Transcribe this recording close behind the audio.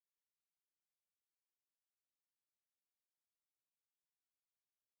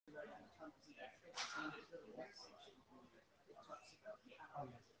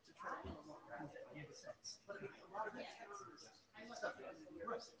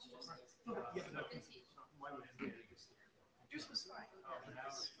Juice was fine.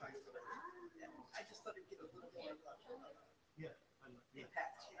 I just thought it'd get a little more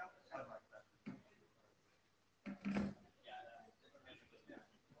impact, you know? I like that.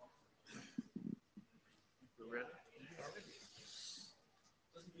 We're ready.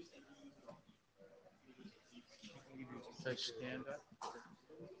 Should I stand up?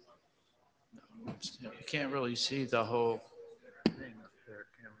 No, you can't really see the whole thing up there,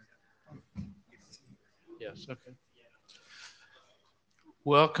 can we? Yes, okay.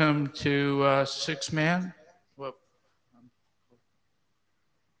 Welcome to 6-Man. Well,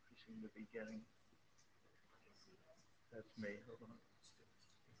 you seem to be getting. That's me. Hold on.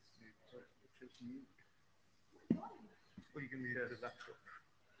 Just mute. Well, you can mute it up.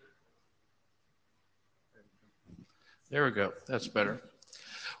 There we go. That's better.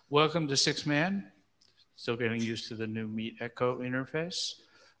 Welcome to 6-Man. Still getting used to the new Meet Echo interface.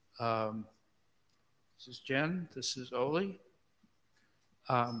 This is Jen. This is Oli.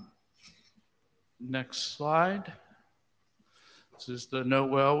 Next slide. This is the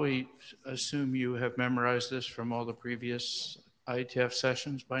note well. We assume you have memorized this from all the previous IETF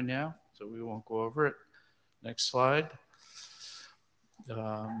sessions by now, so we won't go over it. Next slide.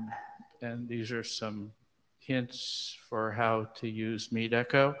 And these are some hints for how to use Meet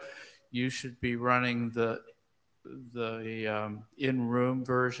Echo. You should be running the in-room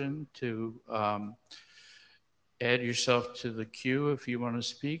version to add yourself to the queue if you want to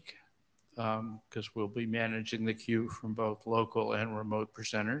speak, because we'll be managing the queue from both local and remote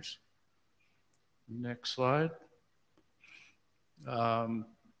presenters. Next slide. Oh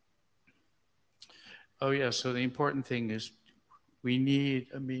yeah, so the important thing is we need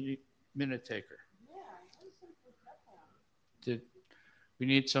a minute taker. We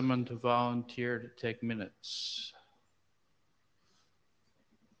need someone to volunteer to take minutes.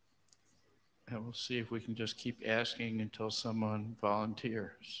 And we'll see if we can just keep asking until someone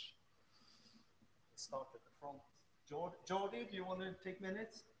volunteers. Let's start at the front. Jordi, do you want to take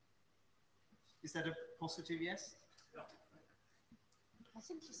minutes? Is that a positive yes? Yeah. I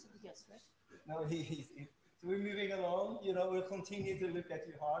think he said yes, right? No, so we're moving along. You know, we'll continue to look at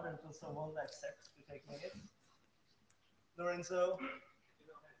you hard until someone accepts to take minutes. Lorenzo?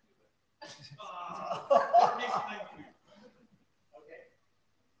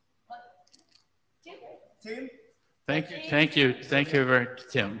 Tim? Thank you very much,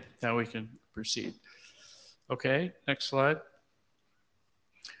 Tim. Now we can proceed. Okay, next slide.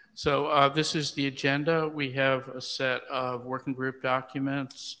 So this is the agenda. We have a set of working group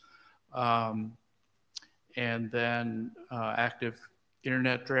documents and then active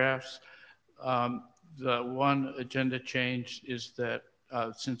internet drafts. The one agenda change is that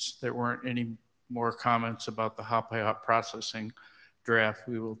since there weren't any more comments about the hop-by-hop processing draft,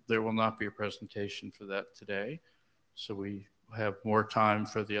 there will not be a presentation for that today. So we have more time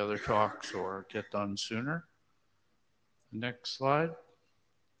for the other talks or get done sooner. Next slide.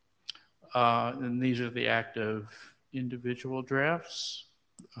 And these are the active individual drafts.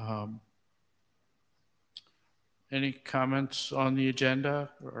 Any comments on the agenda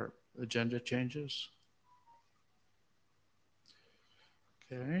or agenda changes?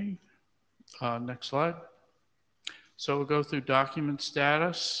 Okay, next slide. So we'll go through document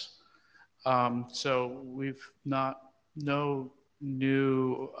status. So no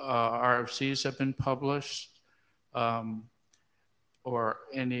new RFCs have been published, no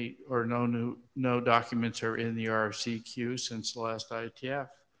documents are in the RFC queue since the last IETF.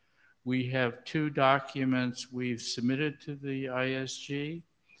 We have 2 documents we've submitted to the ISG.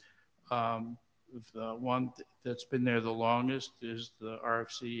 The one that's been there the longest is the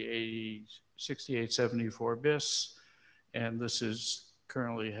RFC 6874 BIS, and this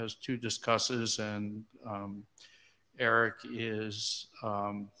currently has 2 discusses, and Eric is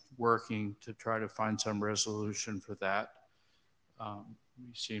working to try to find some resolution for that.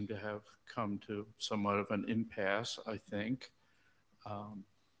 We seem to have come to somewhat of an impasse, I think.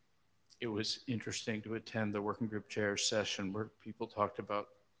 It was interesting to attend the working group chair session where people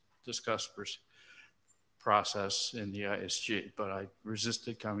discussed process in the ISG, but I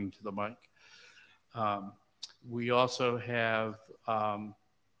resisted coming to the mic. We also have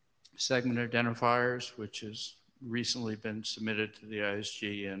segment identifiers, which has recently been submitted to the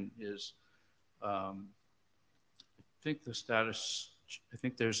ISG and is, I think the status, I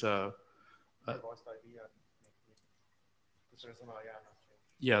think there's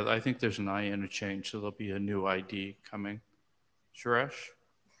yeah, I think there's an IANA change, so there'll be a new ID coming. Suresh?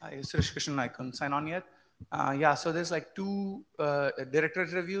 Hi, Suresh Krishnan. I couldn't sign on yet. Yeah, so there's like two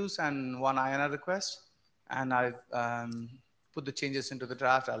directorate reviews and one INR request, and I've put the changes into the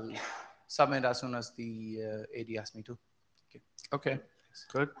draft. I'll submit as soon as the AD asks me to. Okay,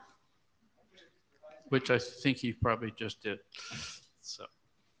 good. Which I think he probably just did. So,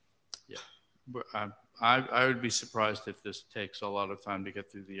 yeah. But I would be surprised if this takes a lot of time to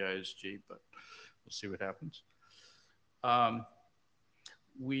get through the ISG, but we'll see what happens.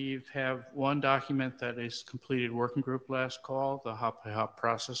 We have one document that is completed working group last call, the hop by hop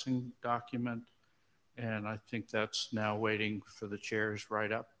processing document. And I think that's now waiting for the chair's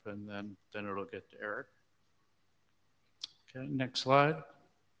write up, and then it'll get to Eric. Okay, next slide.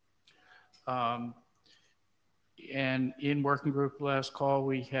 And in working group last call,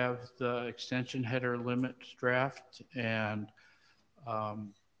 we have the extension header limit draft, and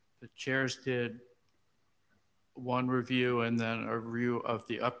the chairs did one review and then a review of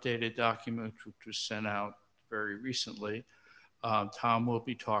the updated document, which was sent out very recently. Tom will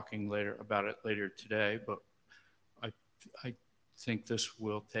be talking about it later today, but I think this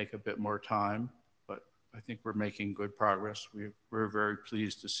will take a bit more time, but I think we're making good progress. We're very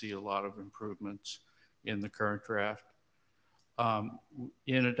pleased to see a lot of improvements in the current draft.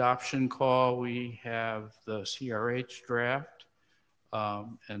 In adoption call, we have the CRH draft.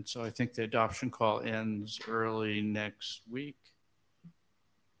 And so I think the adoption call ends early next week.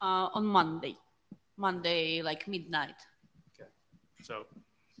 On Monday, like midnight. Okay. So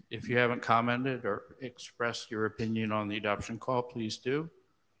if you haven't commented or expressed your opinion on the adoption call, please do.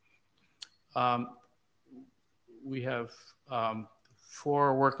 We have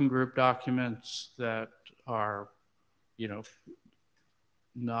 4 working group documents that are,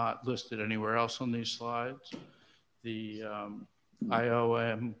 not listed anywhere else on these slides. The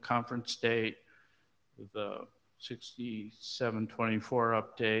IOM conference date, the 6724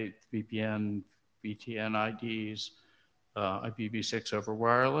 update, VPN, VTN IDs, IPv6 over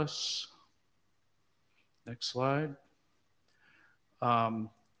wireless. Next slide.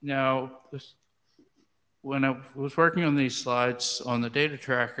 Now, when I was working on these slides on the data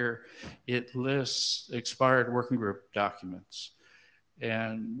tracker, it lists expired working group documents.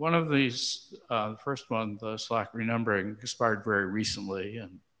 And one of these, the first one, the Slack renumbering, expired very recently,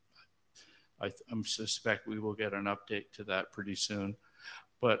 and I suspect we will get an update to that pretty soon.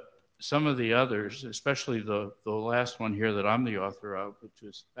 But some of the others, especially the last one here that I'm the author of, which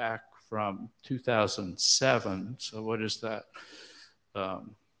is back from 2007. So what is that?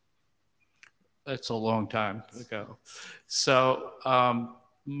 That's a long time ago. So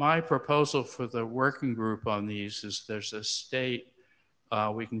my proposal for the working group on these is there's a state,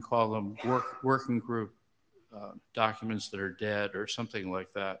 we can call them working group documents that are dead or something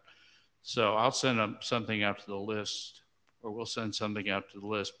like that. So I'll send something out to the list, or we'll send something out to the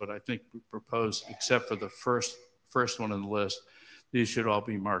list, but I think we propose, except for the first one on the list, these should all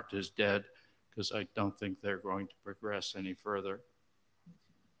be marked as dead because I don't think they're going to progress any further.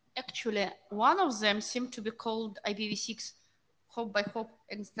 Actually, one of them seemed to be called IPv6 hop by hop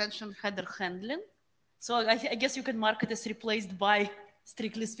extension header handling. So I guess you can mark it as replaced by,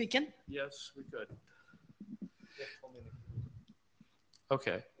 strictly speaking. Yes, we could.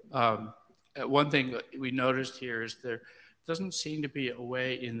 Okay. One thing that we noticed here is there doesn't seem to be a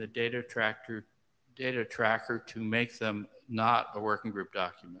way in the data tracker to make them not a working group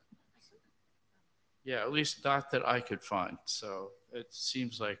document. Yeah, at least not that I could find. So it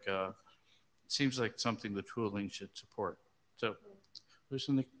seems like something the tooling should support. So who's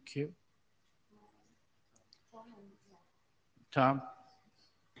in the queue? Tom?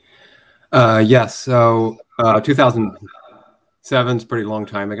 Yes, so 2007 is a pretty long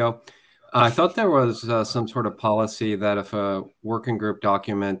time ago. I thought there was some sort of policy that if a working group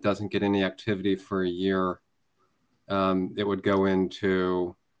document doesn't get any activity for a year, it would go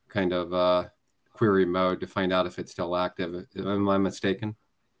into kind of query mode to find out if it's still active. Am I mistaken?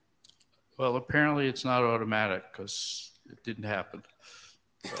 Well, apparently it's not automatic because it didn't happen.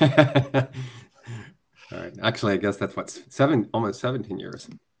 So. All right. Actually, I guess that's what, almost 17 years.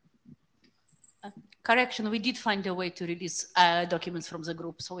 Correction, we did find a way to release documents from the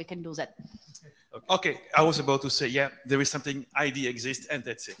group, so we can do that. Okay, I was about to say, yeah, there is something, ID exists, and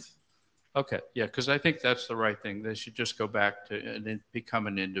that's it. Okay, yeah, because I think that's the right thing. They should just go back to and become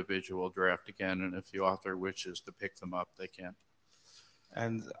an individual draft again, and if the author wishes to pick them up, they can.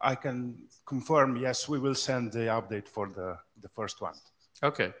 And I can confirm, yes, we will send the update for the first one.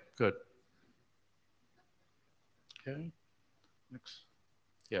 Okay, good. Okay, next.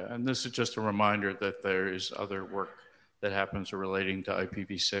 Yeah, and this is just a reminder that there is other work that happens relating to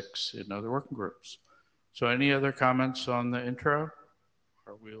IPv6 in other working groups. So any other comments on the intro?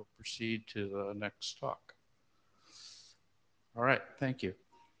 Or we'll proceed to the next talk. All right, thank you.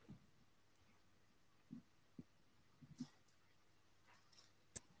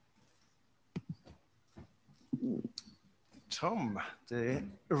 Tom, the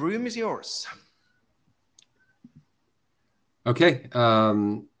room is yours. Okay,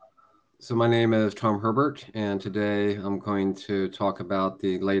 so my name is Tom Herbert, and today I'm going to talk about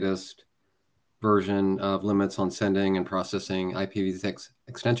the latest version of limits on sending and processing IPv6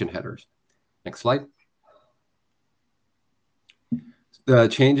 extension headers. Next slide. The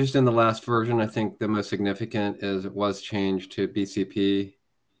changes in the last version, I think the most significant is it was changed to BCP.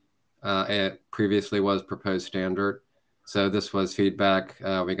 It previously was proposed standard. So this was feedback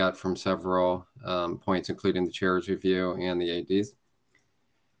we got from several points, including the chair's review and the ADs.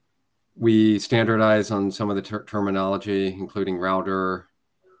 We standardized on some of the terminology, including router,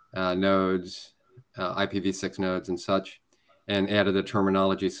 nodes, IPv6 nodes and such, and added a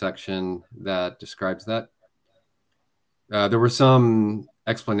terminology section that describes that. There were some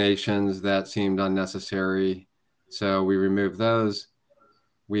explanations that seemed unnecessary, so we removed those.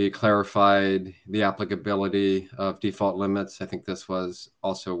 We clarified the applicability of default limits. I think this was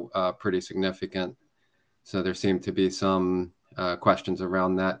also pretty significant. So there seemed to be some questions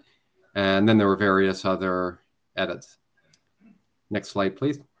around that. And then there were various other edits. Next slide,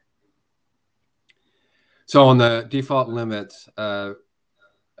 please. So on the default limits,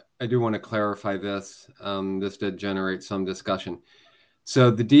 I do want to clarify this. This did generate some discussion.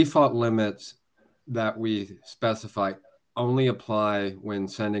 So the default limits that we specify only apply when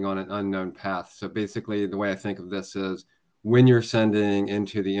sending on an unknown path. So basically, the way I think of this is when you're sending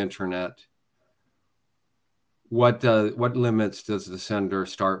into the internet, what limits does the sender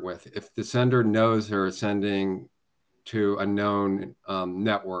start with? If the sender knows they're sending to a known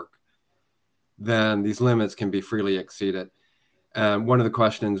network, then these limits can be freely exceeded. One of the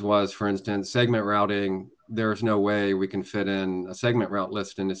questions was, for instance, segment routing. There's no way we can fit in a segment route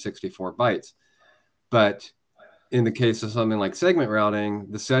list into 64 bytes. But in the case of something like segment routing,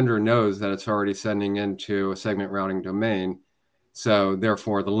 the sender knows that it's already sending into a segment routing domain. So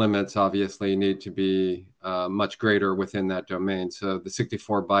therefore, the limits obviously need to be much greater within that domain. So the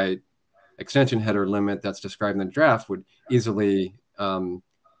 64-byte extension header limit that's described in the draft would easily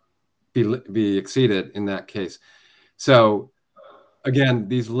be exceeded in that case. So again,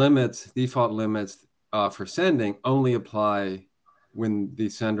 these limits, default limits for sending only apply when the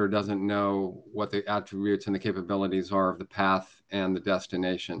sender doesn't know what the attributes and the capabilities are of the path and the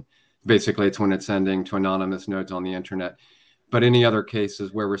destination. Basically, it's when it's sending to anonymous nodes on the internet. But any other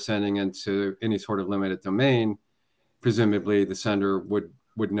cases where we're sending into any sort of limited domain, presumably the sender would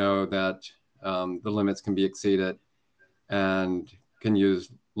know that the limits can be exceeded and can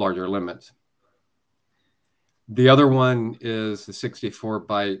use larger limits. The other one is the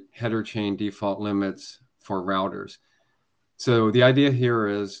 64-byte header chain default limits for routers. So the idea here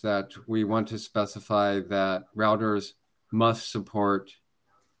is that we want to specify that routers must support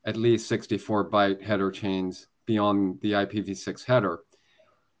at least 64-byte header chains beyond the IPv6 header.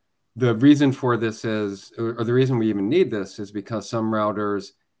 The reason for this is, or the reason we even need this is because some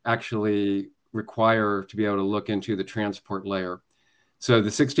routers actually require to be able to look into the transport layer. So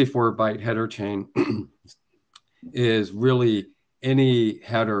the 64-byte header chain is really any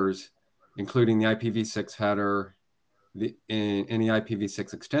headers, including the IPv6 header, any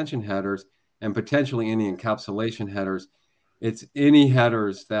IPv6 extension headers, and potentially any encapsulation headers. It's any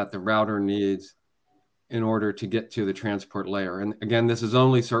headers that the router needs in order to get to the transport layer. And again, this is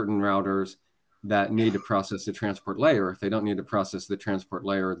only certain routers that need to process the transport layer. If they don't need to process the transport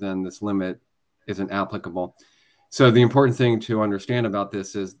layer, then this limit isn't applicable. So the important thing to understand about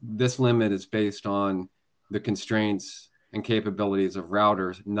this is this limit is based on the constraints and capabilities of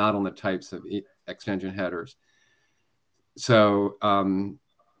routers, not on the types of extension headers. So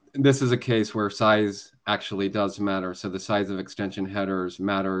this is a case where size actually does matter. So the size of extension headers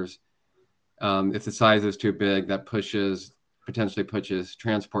matters. If the size is too big, that potentially pushes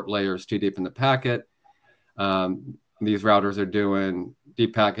transport layers too deep in the packet. These routers are doing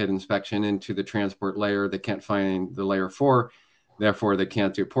deep packet inspection into the transport layer. They can't find the layer 4. Therefore, they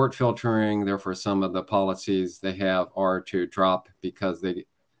can't do port filtering. Therefore, some of the policies they have are to drop because they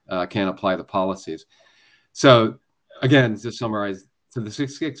can't apply the policies. So again, to summarize, so the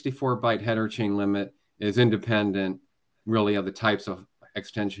 64-byte header chain limit is independent really of the types of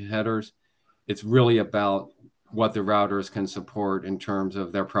extension headers. It's really about what the routers can support in terms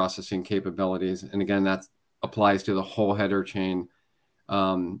of their processing capabilities. And again, that applies to the whole header chain,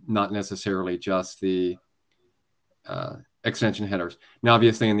 not necessarily just the extension headers. Now,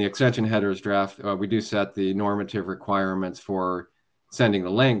 obviously, in the extension headers draft, we do set the normative requirements for sending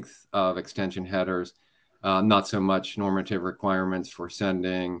the length of extension headers. not so much normative requirements for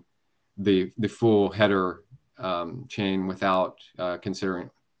sending the full header chain without considering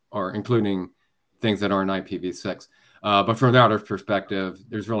or including things that aren't IPv6. But from the router's perspective,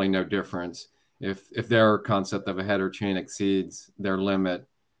 there's really no difference. If their concept of a header chain exceeds their limit,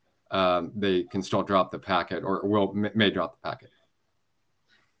 they can still drop the packet or may drop the packet.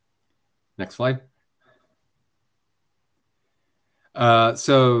 Next slide.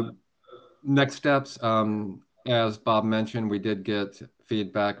 So next steps, as Bob mentioned, we did get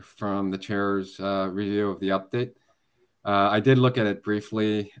feedback from the chair's review of the update. I did look at it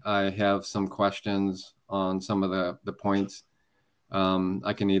briefly. I have some questions on some of the points.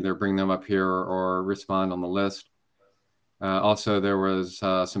 I can either bring them up here or respond on the list. Also, there was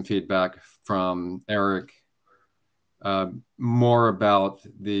some feedback from Eric, more about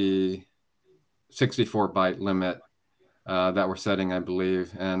the 64-byte limit that we're setting, I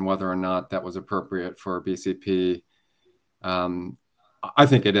believe, and whether or not that was appropriate for BCP. I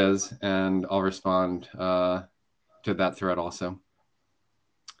think it is, and I'll respond to that thread also.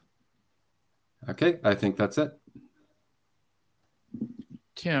 Okay, I think that's it.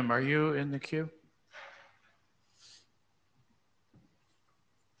 Tim, are you in the queue?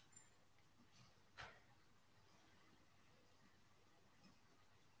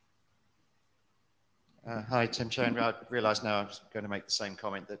 Hi, Tim Shane. I realise now I'm going to make the same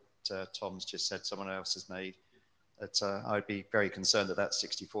comment that Tom's just said someone else has made, that I'd be very concerned that that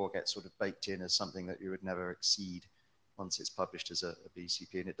 64 gets sort of baked in as something that you would never exceed once it's published as a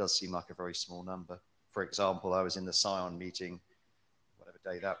BCP, and it does seem like a very small number. For example, I was in the Scion meeting, whatever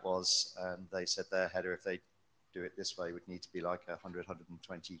day that was, and they said their header, if they do it this way, would need to be like 100,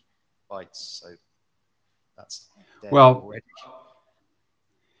 120 bytes. So that's dead already.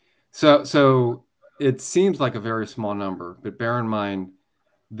 So it seems like a very small number, but bear in mind,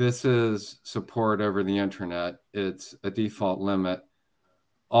 this is support over the internet. It's a default limit.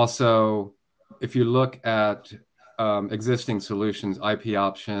 Also, if you look at existing solutions, IP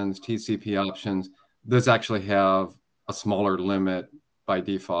options, TCP options, those actually have a smaller limit by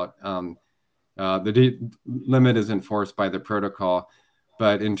default. The limit is enforced by the protocol,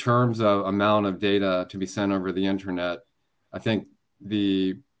 but in terms of amount of data to be sent over the internet, I think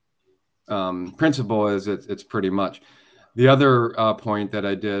the principle is it's pretty much. The other point that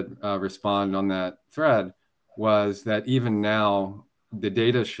I did respond on that thread was that even now, the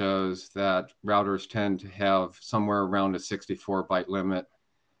data shows that routers tend to have somewhere around a 64-byte limit.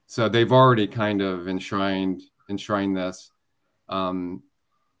 So they've already kind of enshrined this in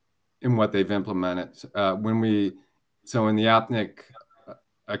what they've implemented. So in the APNIC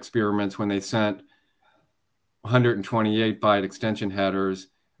experiments, when they sent 128-byte extension headers,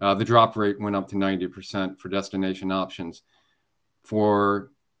 the drop rate went up to 90% for destination options.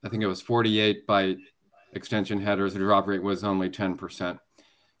 For, I think it was 48-byte extension headers, the drop rate was only 10%.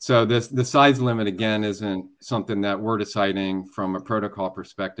 So the size limit, again, isn't something that we're deciding from a protocol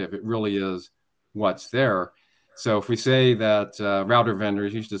perspective. It really is what's there. So if we say that router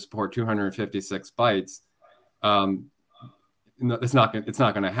vendors used to support 256 bytes, it's not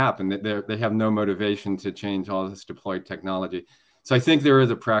going to happen. They have no motivation to change all this deployed technology. So I think there is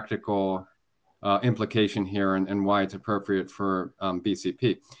a practical implication here and why it's appropriate for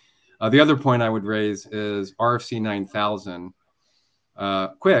BCP. The other point I would raise is RFC 9000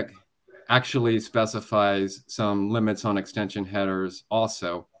 Quick actually specifies some limits on extension headers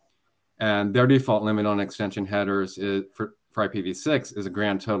also. And their default limit on extension headers is, for IPv6 is a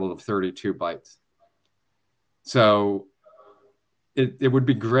grand total of 32 bytes. So it would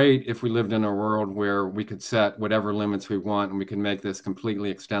be great if we lived in a world where we could set whatever limits we want and we can make this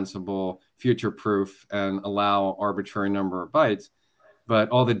completely extensible, future-proof, and allow arbitrary number of bytes. But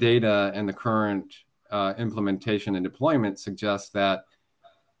all the data and the current implementation and deployment suggests that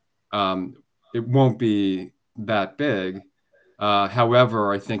it won't be that big.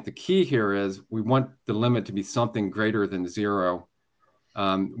 However, I think the key here is we want the limit to be something greater than 0.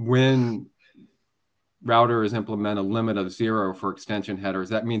 When routers implement a limit of 0 for extension headers,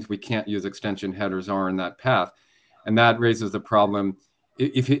 that means we can't use extension headers are in that path. And that raises the problem.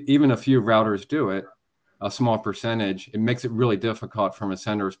 If even a few routers do it, a small percentage, it makes it really difficult from a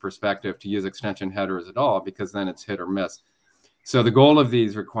sender's perspective to use extension headers at all, because then it's hit or miss. So the goal of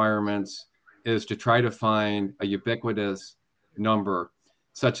these requirements is to try to find a ubiquitous number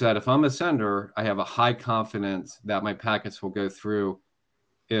such that if I'm a sender, I have a high confidence that my packets will go through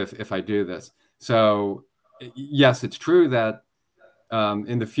if I do this. So yes, it's true that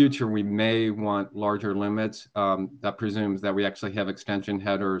in the future we may want larger limits. That presumes that we actually have extension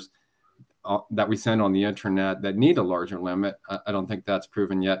headers that we send on the internet that need a larger limit. I don't think that's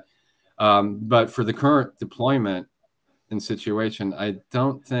proven yet. But for the current deployment and situation, I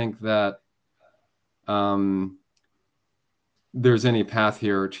don't think that there's any path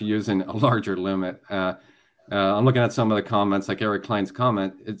here to using a larger limit. I'm looking at some of the comments, like Eric Klein's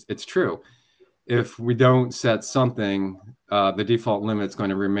comment. It's true. If we don't set something, the default limit is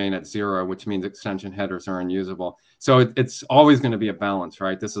going to remain at 0, which means extension headers are unusable. So it's always going to be a balance,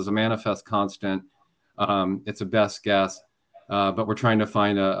 right? This is a manifest constant. It's a best guess, but we're trying to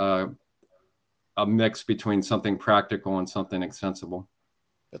find a mix between something practical and something extensible.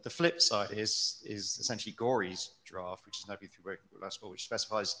 But the flip side is essentially Gory's draft, which is now through Working Group last fall, which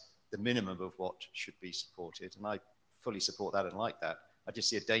specifies the minimum of what should be supported. And I fully support that and like that. I just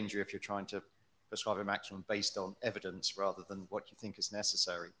see a danger if you're trying to prescribe a maximum based on evidence rather than what you think is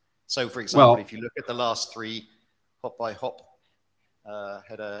necessary. So, for example, if you look at the last 3 hop-by-hop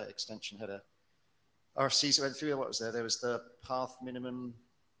header, extension header, RFCs went through, what was there? There was the path minimum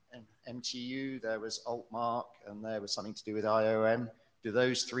MTU, there was altmark, and there was something to do with IOM. Do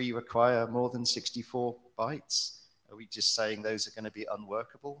those 3 require more than 64 bytes? Are we just saying those are going to be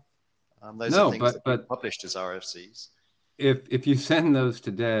unworkable? Those are things that are published as RFCs. If you send those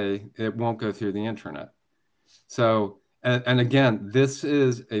today, it won't go through the internet. So, and again, this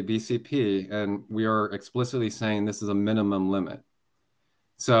is a BCP, and we are explicitly saying this is a minimum limit.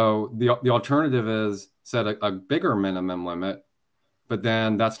 So the alternative is set a bigger minimum limit, but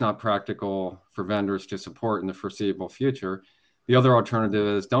then that's not practical for vendors to support in the foreseeable future. The other alternative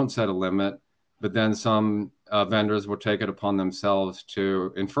is don't set a limit, but then some vendors will take it upon themselves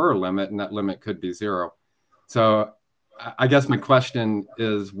to infer a limit, and that limit could be 0. So I guess my question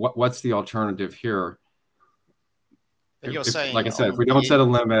is, what's the alternative here? You're saying, like I said, if we don't set a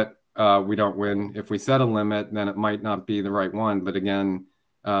limit, we don't win. If we set a limit, then it might not be the right one. But again,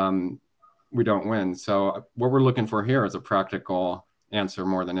 we don't win. So what we're looking for here is a practical answer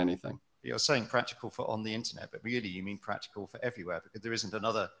more than anything. You're saying practical for on the internet, but really you mean practical for everywhere, because there isn't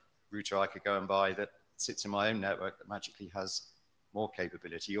another router I could go and buy that sits in my own network that magically has more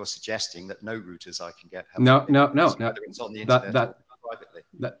capability. You're suggesting that no routers I can get have no. It's on the internet privately.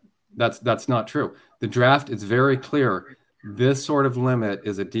 That's not true. The draft is very clear. This sort of limit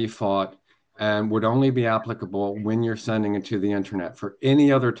is a default and would only be applicable when you're sending it to the internet. For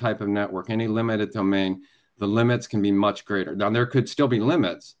any other type of network, any limited domain, the limits can be much greater. Now, there could still be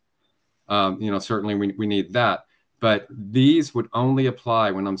limits. Certainly we need that. But these would only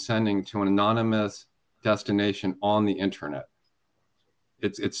apply when I'm sending to an anonymous destination on the internet.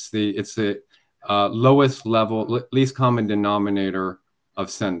 It's the lowest level, least common denominator of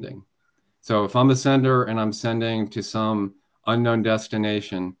sending. So if I'm a sender and I'm sending to some unknown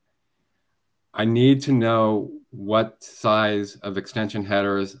destination, I need to know what size of extension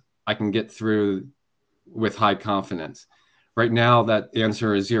headers I can get through with high confidence. Right now, that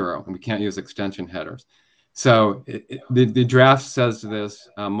answer is 0, and we can't use extension headers. So the draft says this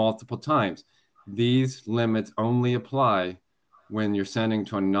multiple times. These limits only apply when you're sending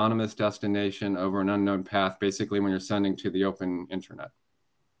to an anonymous destination over an unknown path, basically when you're sending to the open internet.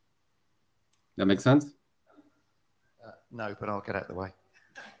 That make sense? No, but I'll get out of the way.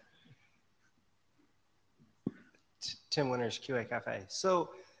 Tim Winters, QA Cafe.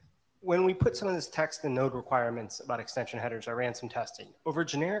 So when we put some of this text and node requirements about extension headers, I ran some testing. Over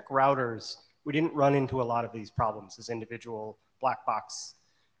generic routers, we didn't run into a lot of these problems as individual black box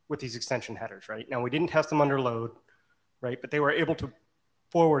with these extension headers, right? Now, we didn't test them under load, right? But they were able to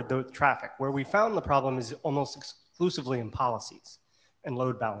forward the traffic. Where we found the problem is almost exclusively in policies and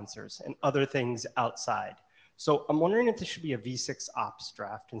load balancers and other things outside. So I'm wondering if this should be a V6 ops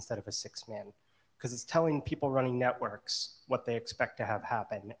draft instead of a 6-man, because it's telling people running networks what they expect to have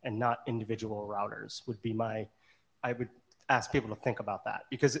happen and not individual routers would be I would ask people to think about that,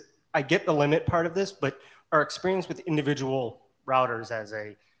 because I get the limit part of this, but our experience with individual routers as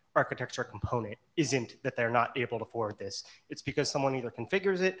a architecture component isn't that they're not able to forward this. It's because someone either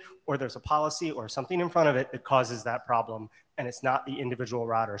configures it or there's a policy or something in front of it that causes that problem, and it's not the individual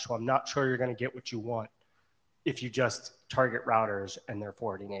router. So I'm not sure you're going to get what you want if you just target routers and they're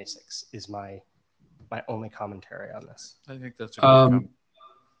forwarding ASICs is my only commentary on this. I think that's a great comment.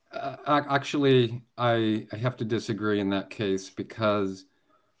 Actually, I have to disagree in that case, because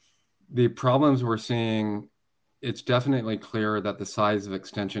the problems we're seeing, it's definitely clear that the size of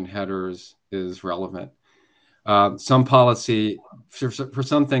extension headers is relevant. Some policy, for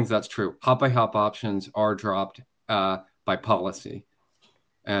some things that's true. Hop-by-hop options are dropped by policy,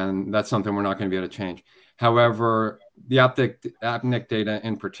 and that's something we're not going to be able to change. However, the APNIC data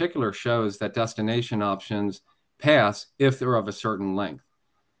in particular shows that destination options pass if they're of a certain length.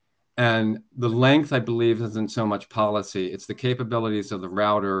 And the length, I believe, isn't so much policy. It's the capabilities of the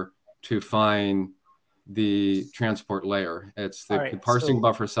router to find the transport layer. It's the, Right, the parsing so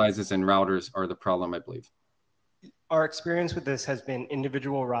buffer sizes and routers are the problem, I believe. our experience with this has been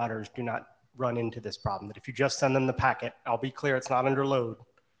individual routers do not run into this problem. That if you just send them the packet, I'll be clear, it's not under load,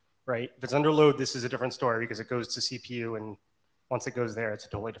 right? If it's under load, this is a different story because it goes to CPU, and once it goes there, it's a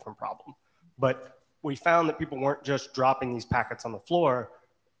totally different problem. But we found that people weren't just dropping these packets on the floor.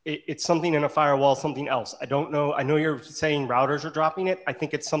 It's something in a firewall, something else. I don't know. I know you're saying routers are dropping it. I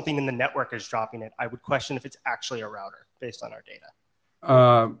think it's something in the network is dropping it. I would question if it's actually a router based on our data.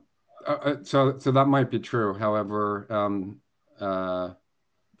 So that might be true. However,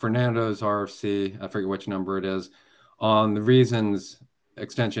 Fernando's RFC, I forget which number it is, on the reasons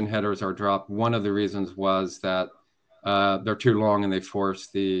extension headers are dropped, one of the reasons was that they're too long and they force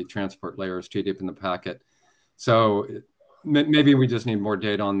the transport layers too deep in the packet. So maybe we just need more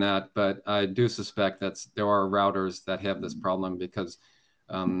data on that, but I do suspect that there are routers that have this problem because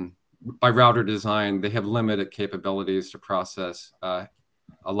by router design, they have limited capabilities to process a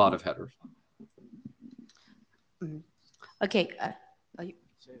lot of headers. Okay.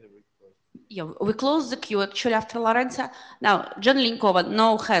 Yeah, we close the queue actually after Lorenzo. Now, John Linkova,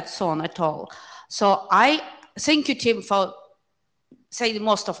 no hats on at all. So I thank you, Tim, for saying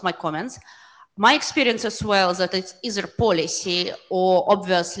most of my comments. My experience as well is that it's either policy or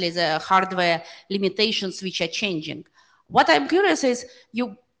obviously the hardware limitations which are changing. What I'm curious is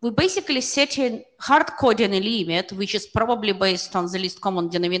we basically set in hard coding a limit, which is probably based on the least common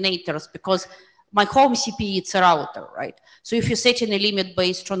denominators because my home CPE, it's a router, right? So if you set in a limit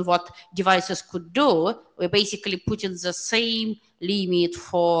based on what devices could do, we're basically putting the same limit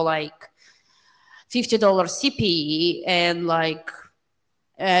for like $50 CPE and like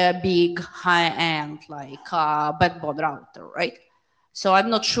a big high-end like backbone router, right? So I'm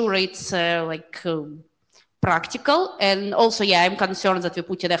not sure it's practical. And also, yeah, I'm concerned that we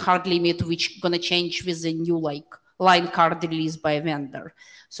put in a hard limit which gonna change with the new like line card released by a vendor.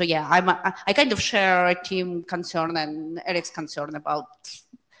 So yeah, I kind of share Tim's concern and Eric's concern about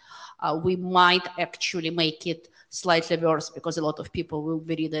we might actually make it slightly worse because a lot of people will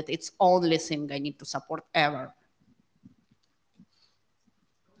be that it's only thing I need to support ever.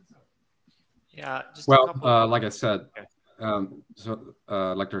 Yeah, just well, a couple. Like I said,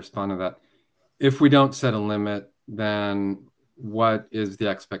 I'd like to respond to that. If we don't set a limit, then what is the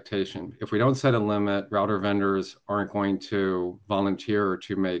expectation? If we don't set a limit, router vendors aren't going to volunteer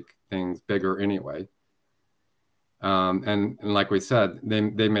to make things bigger anyway. And like we said,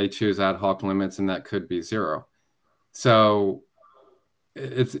 they may choose ad hoc limits, and that could be 0. So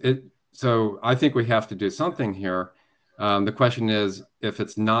so I think we have to do something here. The question is, if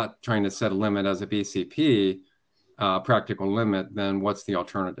it's not trying to set a limit as a BCP, practical limit, then what's the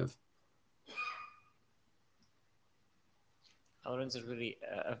alternative? Lorenzo, really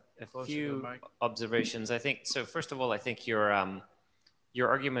a few observations. I think so. First of all, I think your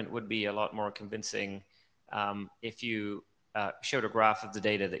argument would be a lot more convincing if you showed a graph of the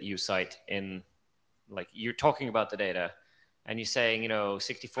data that you cite in, like you're talking about the data, and you're saying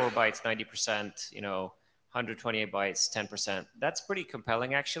 64 bytes 90%, 128 bytes 10%. That's pretty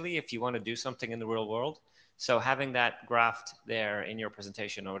compelling actually if you want to do something in the real world. So having that graphed there in your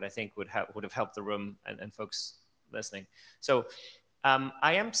presentation, I think would have helped the room and folks listening. So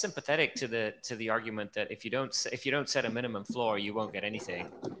I am sympathetic to the argument that if you don't set a minimum floor, you won't get anything.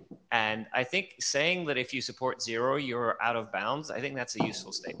 And I think saying that if you support 0, you're out of bounds, I think that's a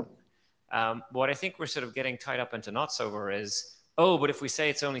useful statement. What I think we're sort of getting tied up into knots over is, oh, but if we say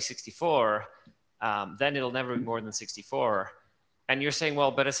it's only 64, then it'll never be more than 64. And you're saying,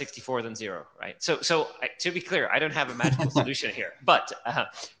 well, better 64 than 0, right? So to be clear, I don't have a magical solution here. But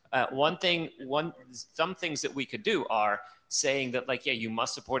some things that we could do are saying that, like, yeah, you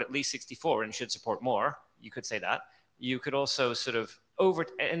must support at least 64 and should support more. You could say that. You could also sort of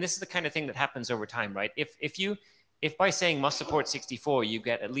and this is the kind of thing that happens over time, right? If by saying must support 64, you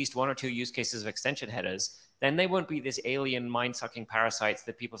get at least 1 or 2 use cases of extension headers, then they won't be this alien mind-sucking parasites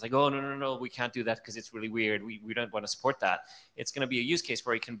that people say, oh, no, we can't do that because it's really weird. We don't want to support that. It's going to be a use case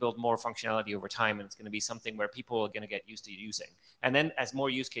where you can build more functionality over time, and it's going to be something where people are going to get used to using. And then as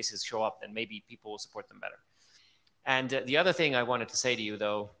more use cases show up, then maybe people will support them better. And the other thing I wanted to say to you,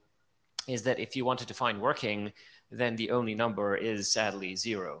 though, is that if you want to define working, then the only number is sadly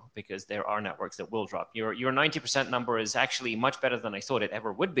 0, because there are networks that will drop. Your 90% number is actually much better than I thought it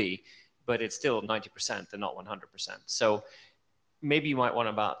ever would be, but it's still 90% and not 100%. So maybe you might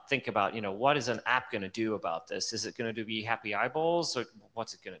want to think about, what is an app going to do about this? Is it going to be happy eyeballs, or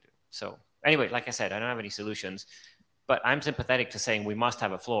what's it going to do? So anyway, like I said, I don't have any solutions, but I'm sympathetic to saying we must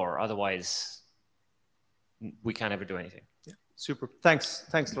have a floor. Otherwise, we can't ever do anything. Yeah. Super.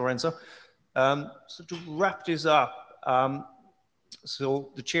 Thanks, Lorenzo. So to wrap this up,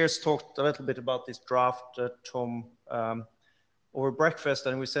 so the chairs talked a little bit about this draft, Tom, over breakfast,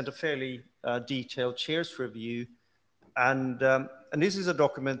 and we sent a fairly detailed chairs review. And this is a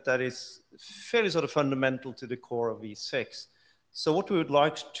document that is fairly sort of fundamental to the core of V6. So what we would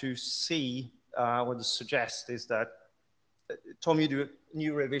like to see, or to suggest, is that Tom, you do a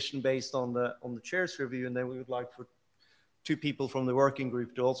new revision based on the chairs review, and then we would like for 2 people from the working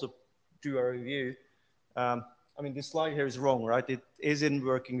group to also do a review. I mean, this slide here is wrong, right? It is in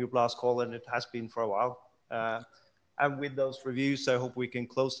working group last call, and it has been for a while. And with those reviews, I hope we can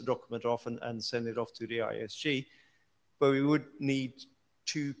close the document off and send it off to the ISG. But we would need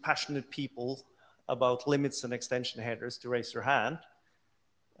 2 passionate people about limits and extension headers to raise their hand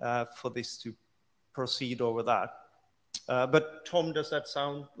for this to proceed over that. But Tom, does that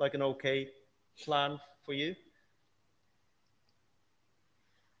sound like an okay plan for you?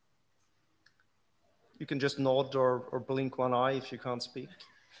 You can just nod or blink one eye if you can't speak.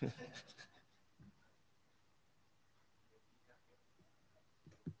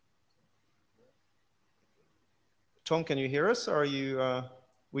 Tom, can you hear us? Or are you,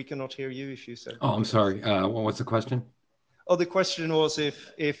 we cannot hear you if you said. Oh, I'm sorry. What's the question? Oh, the question was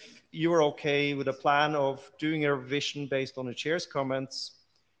if you were okay with a plan of doing a revision based on the chair's comments,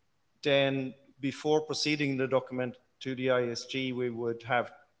 then before proceeding the document to the ISG, we would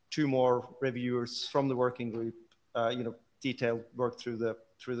have 2 more reviewers from the working group, detailed work through the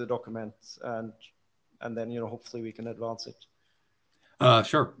document, and then hopefully we can advance it.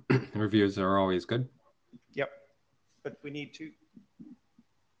 Sure. Reviews are always good. Yep, but we need to.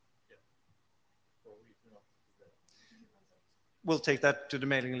 We'll take that to the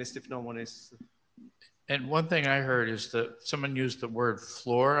mailing list if no one is. And one thing I heard is that someone used the word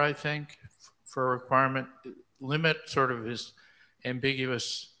floor, I think, for a requirement. Limit sort of is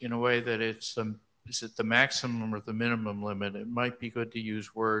ambiguous in a way that is it the maximum or the minimum limit? It might be good to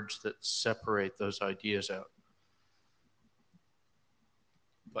use words that separate those ideas out.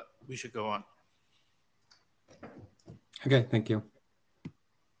 But we should go on. Okay, thank you.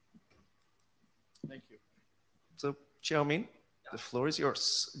 Thank you. So, Xiaoming, the floor is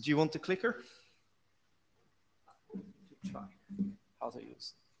yours. Do you want the clicker? Try. How to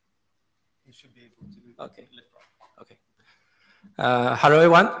use? You should be able to. Okay. Okay. Hello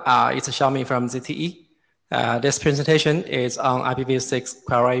everyone. It's Xiaoming from ZTE. This presentation is on IPv6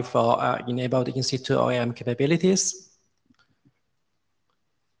 query for enabled in-situ OEM capabilities.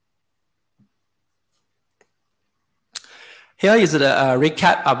 Here is the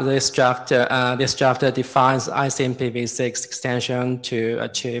recap of this draft. This draft defines ICMPv6 extension to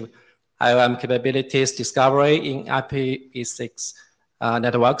achieve IOM capabilities discovery in IPv6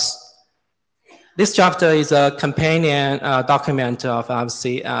 networks. This draft is a companion document of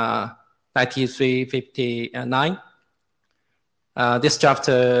IETF 118-6MAN-20231108-1330. This draft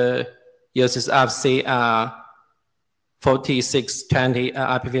uses IETF 4620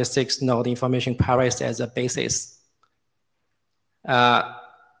 IPv6 node information queries as a basis. 5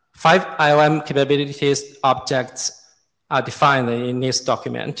 IOM capabilities objects are defined in this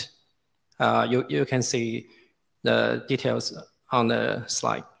document. You can see the details on the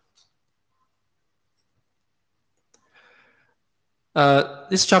slide.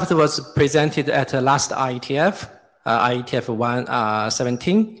 This draft was presented at the last IETF,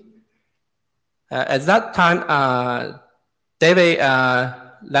 IETF118. At that time, David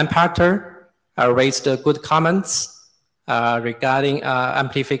Lamparter raised good comments regarding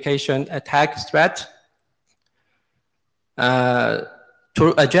amplification attack threat.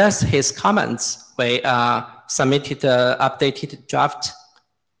 To address his comments, we submitted the updated draft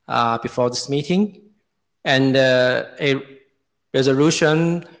before this meeting, and a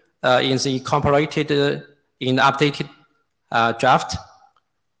resolution is incorporated in the updated draft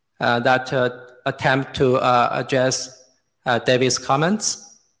that attempt to address David's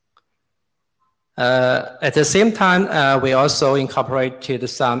comments. At the same time, we also incorporated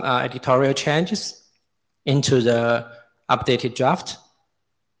some editorial changes into the updated draft.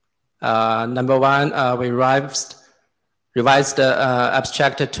 Number 1, we revised the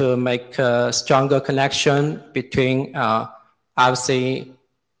abstract to make a stronger connection between IETF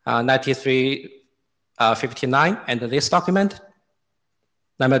 9359 and this document.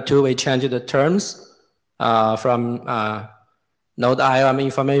 Number 2, we changed the terms from node IOM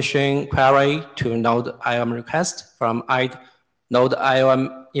information query to node IOM request, from node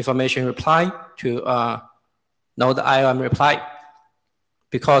IOM information reply to node IOM reply,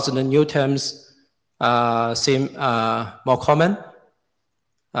 because the new terms seem more common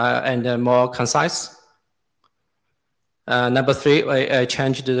and more concise. Number three, I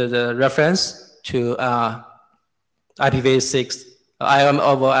changed the reference to IPv6, IAM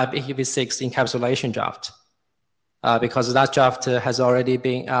over IPv6 encapsulation draft, because that draft has already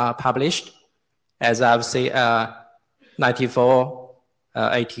been published as IFC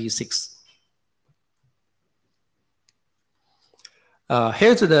 9486.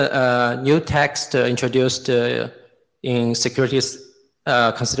 Here's the new text introduced in securities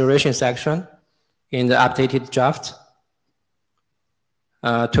consideration section in the updated draft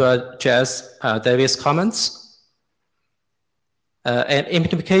to address Davis' comments. An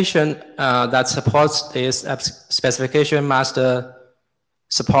implementation that supports this specification must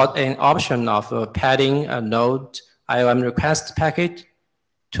support an option of padding a node IOM request packet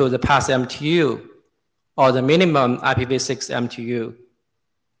to the path MTU or the minimum IPv6 MTU.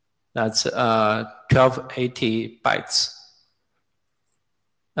 That's 1280 bytes.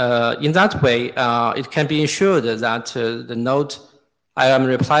 In that way, it can be ensured that the node IOM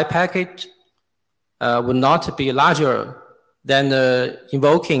reply packet would not be larger than the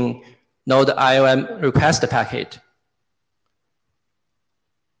invoking node IOM request packet.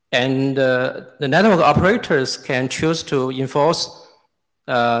 And the network operators can choose to enforce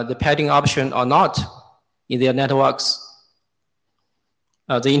the padding option or not in their networks.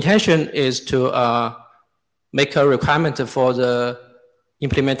 The intention is to make a requirement for the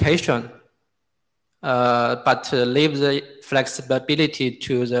implementation, but leave the flexibility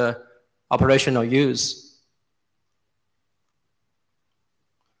to the operational use.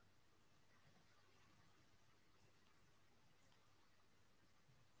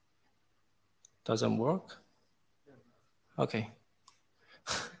 Doesn't work? Okay.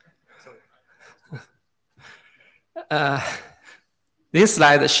 This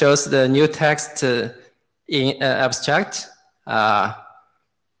slide shows the new text in abstract.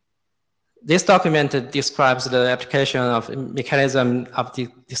 This document describes the application of mechanism of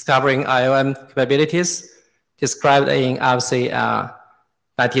discovering IOM capabilities described in IFC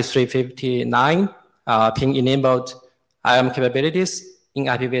 9359, ping-enabled IOM capabilities in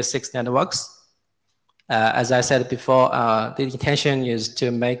IPv6 networks. As I said before, the intention is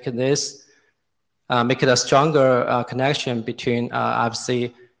to make this, make it a stronger connection between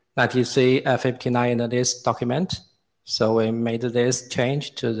IFC 9359 and this document. So we made this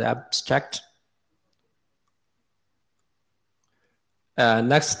change to the abstract.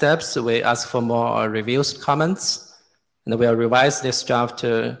 Next steps, we ask for more reviews, comments, and we'll revise this draft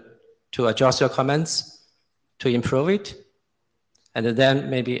to adjust your comments, to improve it, and then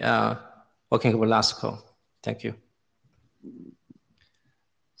maybe working with last call. Thank you.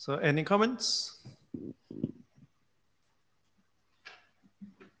 So any comments?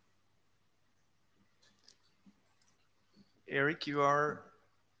 Eric, you are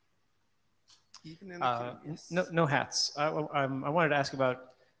even in the yes. No hats. I wanted to ask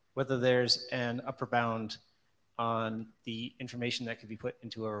about whether there's an upper bound on the information that could be put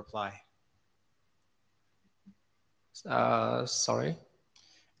into a reply. Sorry?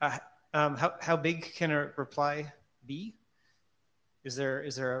 How big can a reply be? Is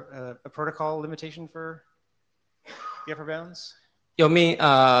there a protocol limitation for the upper bounds? You mean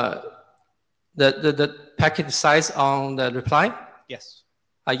the packet size on the reply? Yes.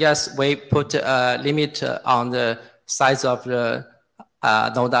 Yes, we put a limit on the size of the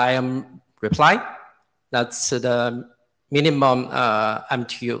node IAM reply. That's the minimum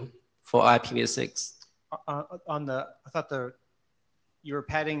MTU for IPv6. I thought you were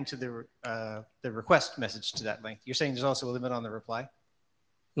padding to the request message to that length. You're saying there's also a limit on the reply?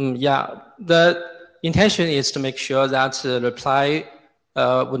 Yeah, the intention is to make sure that the reply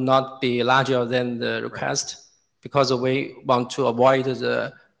would not be larger than the request, right, because we want to avoid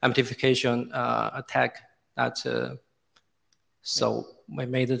the amplification attack. So we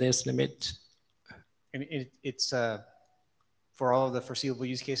made this limit. And it's for all of the foreseeable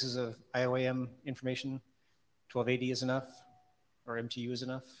use cases of IOAM information, 1280 is enough, or MTU is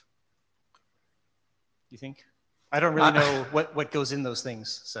enough? You think? I don't really know what goes in those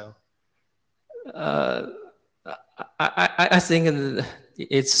things, so. I think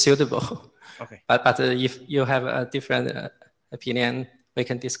it's suitable. Okay. But if you have a different opinion, we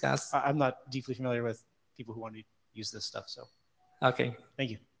can discuss. I'm not deeply familiar with people who want to use this stuff, so. Okay.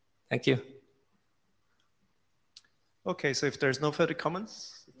 Thank you. Thank you. Okay, so if there's no further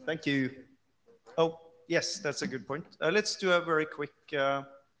comments, thank you. Oh, yes, that's a good point. Let's do a very quick show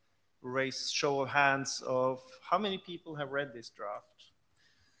of hands of how many people have read this draft.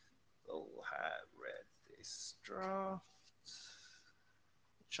 All have read this draft.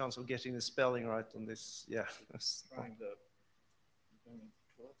 Chance of getting the spelling right on this, yeah.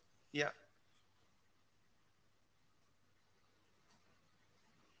 Yeah.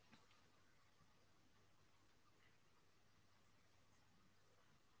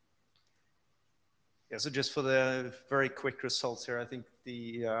 Yeah, so just for the very quick results here, I think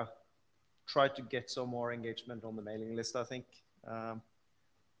the try to get some more engagement on the mailing list, I think. So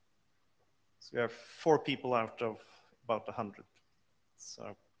we have 4 people out of about 100.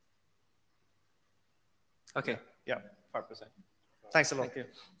 So. Okay. Yeah, 5%. Thanks a lot. Thank you.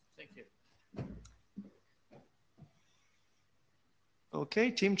 Thank you.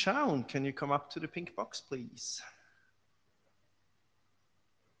 Okay, Team Chown, can you come up to the pink box, please?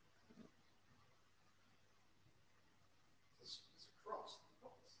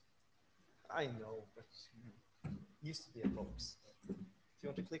 I know, but it used to be a box. Do you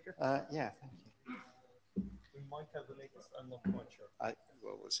want a clicker? Yeah, thank you. We might have the latest, I'm not quite sure.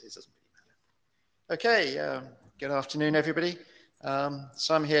 Well, it doesn't really matter. Okay, good afternoon, everybody.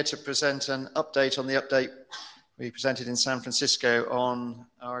 So I'm here to present an update on the update we presented in San Francisco on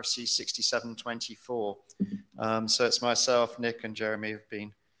RFC 6724. So it's myself, Nick, and Jeremy have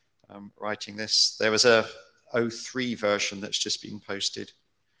been writing this. There was a 03 version that's just been posted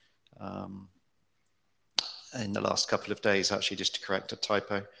in the last couple of days, actually, just to correct a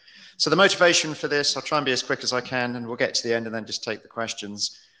typo. So the motivation for this, I'll try and be as quick as I can, and we'll get to the end and then just take the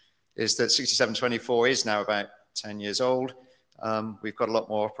questions, is that 6724 is now about 10 years old. We've got a lot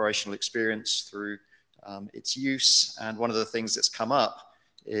more operational experience through its use, and one of the things that's come up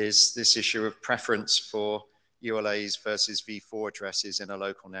is this issue of preference for ULAs versus V4 addresses in a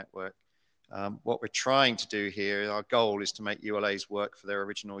local network. What we're trying to do here, our goal is to make ULAs work for their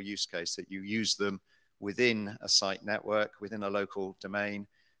original use case, that you use them within a site network, within a local domain,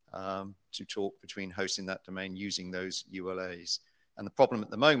 to talk between hosts in that domain using those ULAs. And the problem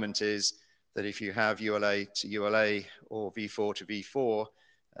at the moment is that if you have ULA to ULA or V4 to V4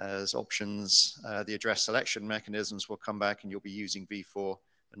 as options, the address selection mechanisms will come back and you'll be using V4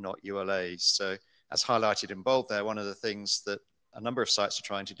 and not ULAs. So as highlighted in bold there, one of the things that a number of sites are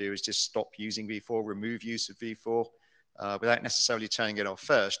trying to do is just stop using V4, remove use of V4, without necessarily turning it off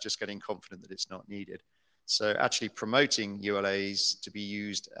first, just getting confident that it's not needed. So actually promoting ULAs to be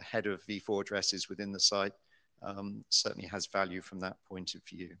used ahead of V4 addresses within the site certainly has value from that point of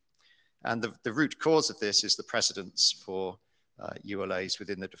view. And the root cause of this is the precedence for ULAs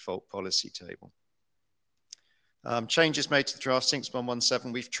within the default policy table. Changes made to the draft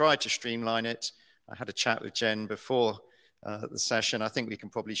 6117, we've tried to streamline it. I had a chat with Jen before the session. I think we can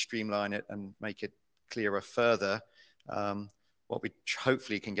probably streamline it and make it clearer further. What we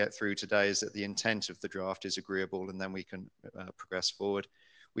hopefully can get through today is that the intent of the draft is agreeable, and then we can progress forward.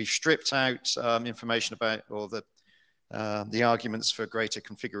 We've stripped out information about all the arguments for greater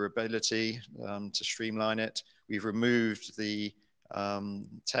configurability to streamline it. We've removed the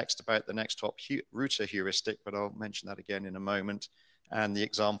text about the next top router heuristic, but I'll mention that again in a moment. And the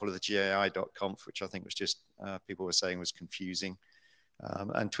example of the GAI.conf, which I think was just, people were saying was confusing,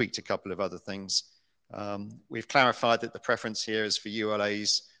 and tweaked a couple of other things. We've clarified that the preference here is for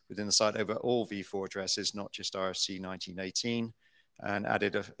ULAs within the site over all V4 addresses, not just RFC 1918, and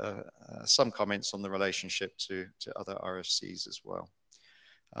added some comments on the relationship to other RFCs as well.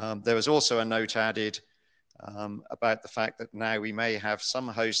 There was also a note added about the fact that now we may have some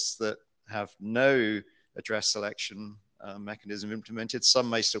hosts that have no address selection mechanism implemented. Some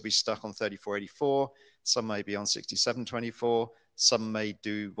may still be stuck on 3484, some may be on 6724, some may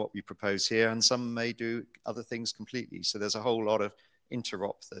do what we propose here, and some may do other things completely. So there's a whole lot of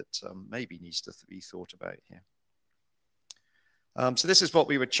interop that maybe needs to be thought about here. So this is what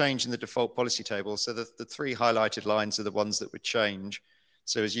we would change in the default policy table. So the 3 highlighted lines are the ones that would change.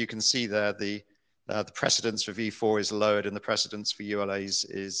 So as you can see there, the precedence for V4 is lowered and the precedence for ULAs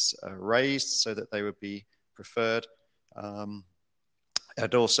is raised so that they would be preferred.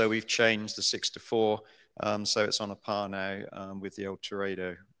 And also we've changed the 6 to 4, so it's on a par now with the old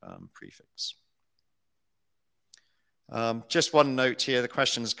Teredo prefix. Just one note here, the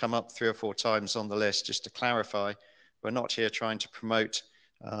question has come up 3 or 4 times on the list, just to clarify. We're not here trying to promote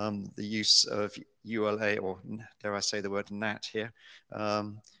the use of ULA, or dare I say the word NAT here,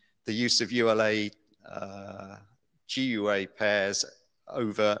 the use of ULA GUA pairs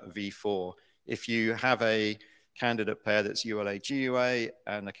over V4. If you have a candidate pair that's ULA GUA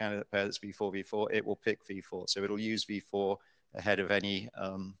and a candidate pair that's V4, it will pick V4. So it'll use V4 ahead of any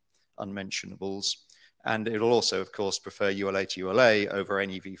unmentionables. And it'll also, of course, prefer ULA to ULA over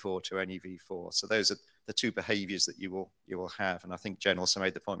any V4 to any V4. So those are the 2 behaviors that you will have. And I think Jen also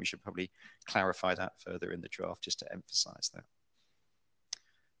made the point we should probably clarify that further in the draft just to emphasize that.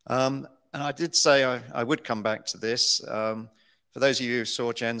 And I did say I would come back to this. For those of you who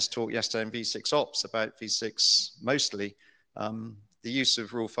saw Jen's talk yesterday in V6 Ops about V6 mostly, the use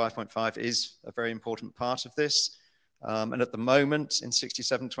of Rule 5.5 is a very important part of this. And at the moment in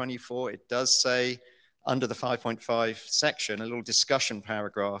 6724, it does say under the 5.5 section, a little discussion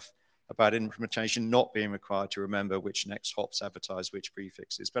paragraph about implementation not being required to remember which next hops advertise which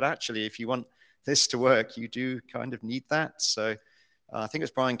prefixes. But actually, if you want this to work, you do kind of need that. So I think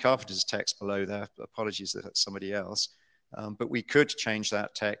it's Brian Carpenter's text below there. Apologies that that's somebody else. But we could change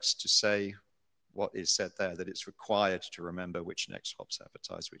that text to say what is said there, that it's required to remember which next hops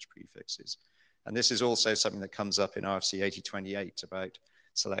advertise which prefixes. And this is also something that comes up in RFC 8028 about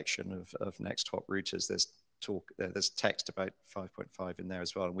selection of next hop routers. There's text about 5.5 in there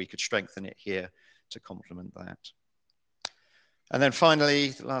as well, and we could strengthen it here to complement that. And then finally,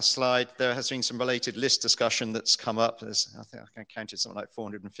 the last slide, there has been some related list discussion that's come up. There's, I think I counted something like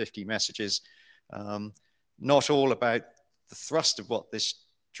 450 messages, not all about the thrust of what this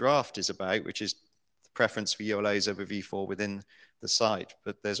draft is about, which is the preference for ULAs over V4 within the site,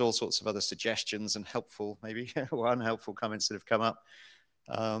 but there's all sorts of other suggestions and helpful, maybe or unhelpful comments that have come up.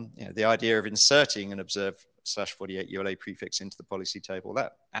 You know, the idea of inserting an observe/48 ULA prefix into the policy table,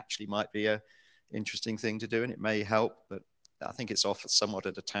 that actually might be an interesting thing to do, and it may help, but I think it's off somewhat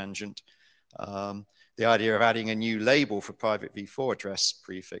at a tangent. The idea of adding a new label for private V4 address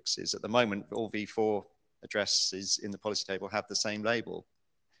prefixes. At the moment, all V4 addresses in the policy table have the same label.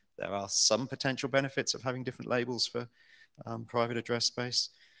 There are some potential benefits of having different labels for private address space.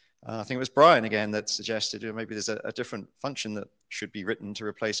 I think it was Brian again that suggested maybe there's a different function that should be written to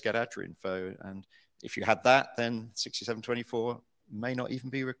replace get_addr_info. And if you had that, then 6724 may not even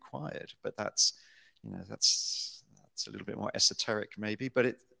be required. But that's, you know, that's a little bit more esoteric maybe, but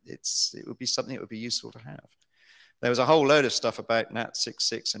it would be something that would be useful to have. There was a whole load of stuff about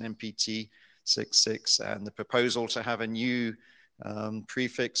NAT66 and MPT66 and the proposal to have a new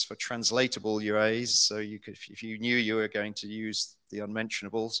prefix for translatable UAs. So you could, if you knew you were going to use the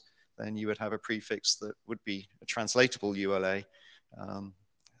unmentionables, then you would have a prefix that would be a translatable ULA.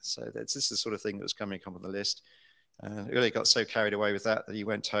 So this is the sort of thing that was coming up on the list. Uli got so carried away with that that he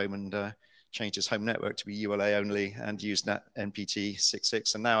went home and changed his home network to be ULA only and used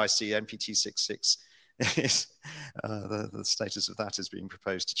NPT66. And now I see NPT66 is the status of that is being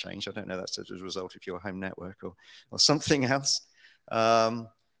proposed to change. I don't know that's as a result of your home network or something else.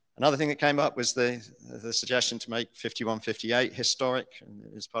 Another thing that came up was the suggestion to make 5158 historic, and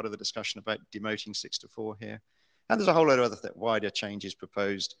as part of the discussion about demoting 6 to 4 here. And there's a whole lot of other wider changes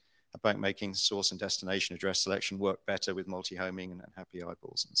proposed about making source and destination address selection work better with multi-homing and happy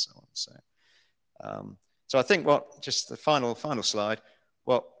eyeballs and so on. So I think just the final slide,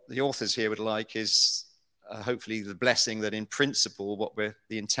 what the authors here would like is hopefully the blessing that in principle,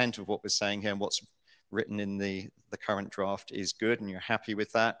 the intent of what we're saying here and what's written in the current draft is good and you're happy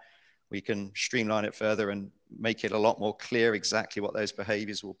with that. We can streamline it further and make it a lot more clear exactly what those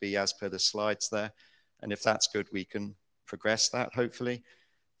behaviors will be as per the slides there. And if that's good, we can progress that hopefully.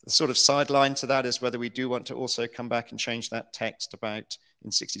 The sort of sideline to that is whether we do want to also come back and change that text about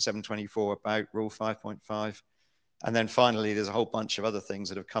in 6724 about rule 5.5. And then finally, there's a whole bunch of other things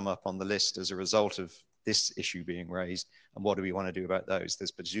that have come up on the list as a result of this issue being raised. And what do we want to do about those?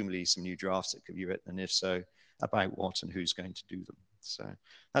 There's presumably some new drafts that could be written, and if so, about what and who's going to do them. So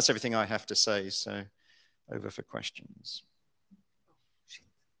that's everything I have to say. So over for questions.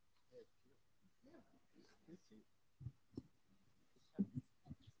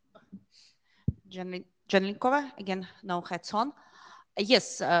 Janlinkova, again, no hats on.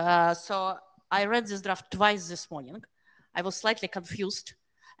 Yes, so I read this draft twice this morning. I was slightly confused.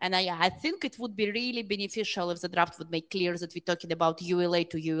 And I think it would be really beneficial if the draft would make clear that we're talking about ULA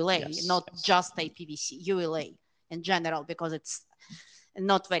to ULA, not just IPv6, ULA in general, because it's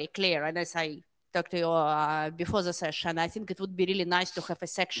not very clear. And as I talked to you before the session, I think it would be really nice to have a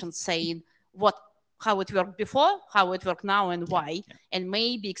section saying how it worked before, how it worked now, and why, and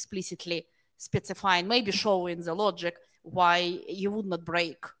maybe explicitly specifying, maybe showing the logic why you would not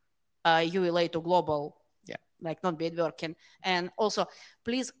break ULA to global, like not be working. And also,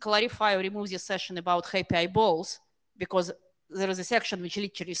 please clarify or remove the session about happy eyeballs, because there is a section which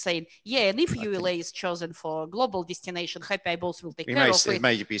literally saying, and if ULA is chosen for global destination, happy eyeballs will take care of it. It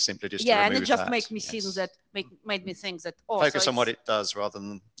may be simpler just to remove and it just that. made me think that made me think that focus on what it does rather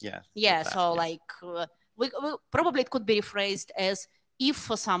than like probably it could be rephrased as if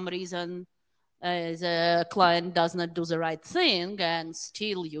for some reason the client does not do the right thing and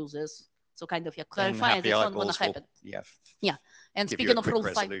still uses. So kind of clarifying that's not going to happen. And speaking of rule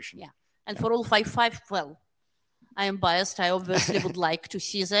 5, and for rule 5.5, well, I am biased. I obviously would like to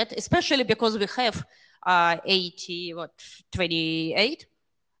see that, especially because we have 28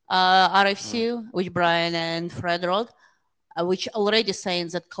 RFC, which Brian and Fred wrote, which already saying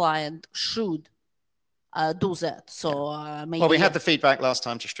that client should do that. So maybe. Well, we had the feedback last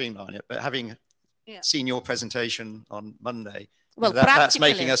time to streamline it, but having seen your presentation on Monday, well, that's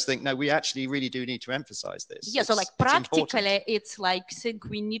making us think, no, we actually really do need to emphasize this. Yeah, so like practically, it's like thing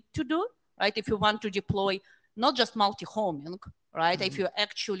we need to do, right? If you want to deploy not just multi-homing, right? If you're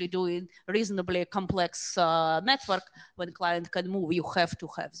actually doing reasonably complex network, when client can move, you have to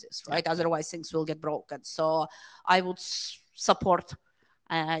have this, right? Otherwise, things will get broken. So I would support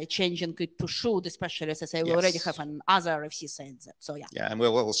changing it to should, especially as I say, we already have another RFC saying that. So yeah. Yeah, and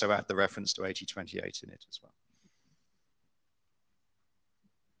we'll also add the reference to 8028 in it as well.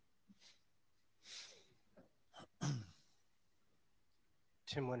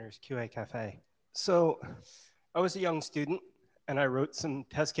 Tim Winters, QA Cafe. So I was a young student and I wrote some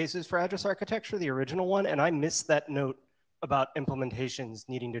test cases for address architecture, the original one, and I missed that note about implementations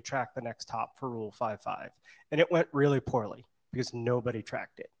needing to track the next hop for Rule 5.5. And it went really poorly because nobody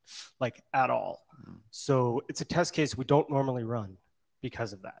tracked it, like at all. So it's a test case we don't normally run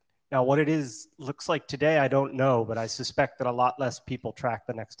because of that. Now, what it is looks like today, I don't know, but I suspect that a lot less people track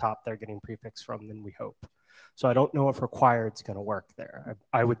the next hop they're getting prefix from than we hope. So I don't know if required is going to work there.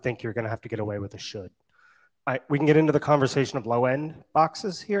 I would think you're going to have to get away with a should. We can get into the conversation of low-end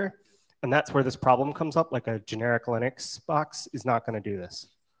boxes here, and that's where this problem comes up. Like a generic Linux box is not going to do this.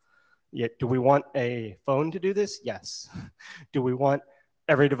 Yet, do we want a phone to do this? Yes. Do we want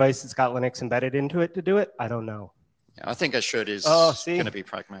every device that's got Linux embedded into it to do it? I don't know. Yeah, I think a should is going to be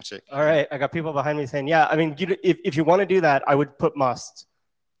pragmatic. All right, I got people behind me saying, yeah, I mean, if you want to do that, I would put must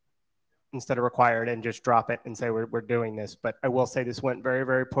instead of required and just drop it and say we're doing this. But I will say this went very,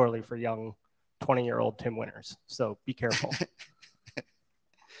 very poorly for young 20-year-old Tim Winters. So be careful.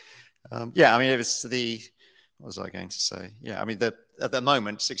 Yeah, I mean, it was what was I going to say? Yeah, I mean, at the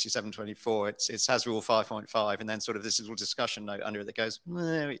moment, 6724, it has Rule 5.5, and then sort of this little discussion note under it that goes,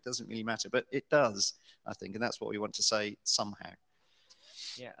 no, it doesn't really matter, but it does, I think, and that's what we want to say somehow.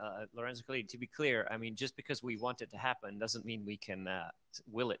 Yeah, Lorenzo, to be clear, I mean, just because we want it to happen doesn't mean we can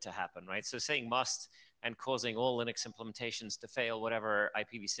will it to happen, right? So saying must and causing all Linux implementations to fail whatever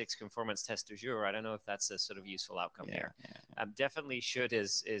IPv6 conformance test du jour, I don't know if that's a sort of useful outcome here. Yeah. Definitely should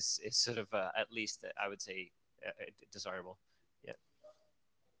is sort of at least, I would say, desirable. Yeah.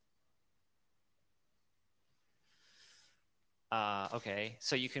 Okay,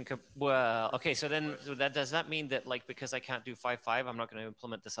 so you can, well, okay, so then does that mean that, like, because I can't do 5.5, I'm not going to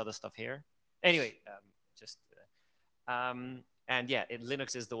implement this other stuff here? Anyway, and yeah,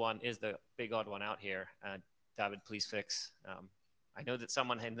 Linux is the big odd one out here. David, please fix. I know that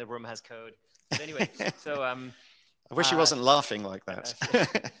someone in the room has code. But anyway, so I wish he wasn't laughing like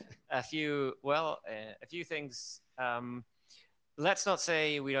that. a few things. Let's not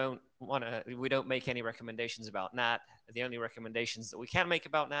say we don't make any recommendations about NAT. The only recommendations that we can make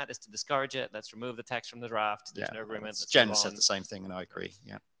about NAT is to discourage it. Let's remove the text from the draft. There's no agreement. Jen said the same thing, and I agree.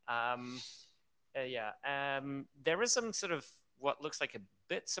 Yeah. There is some sort of what looks like a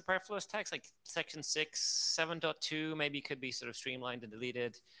bit superfluous text, like section 6, 7.2 maybe could be sort of streamlined and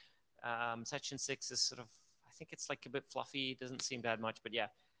deleted. Section 6 is sort of, I think it's like a bit fluffy. It doesn't seem to add much, but yeah.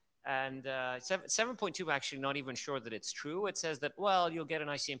 And 7.2, actually not even sure that it's true. It says that, well, you'll get an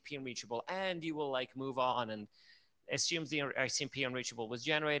ICMP unreachable and you will like move on, and assumes the ICMP unreachable was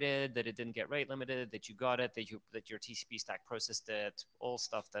generated, that it didn't get rate limited, that you got it, that your TCP stack processed it, all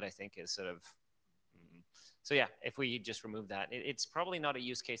stuff that I think is sort of, so yeah, if we just remove that, it's probably not a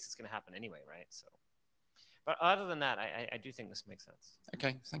use case that's going to happen anyway, right? So, but other than that, I do think this makes sense.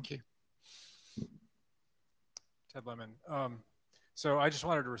 Okay, thank you. Ted Lemon. So I just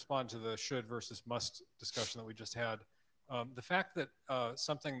wanted to respond to the should versus must discussion that we just had. The fact that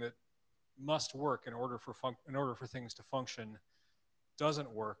something that must work in order for things to function doesn't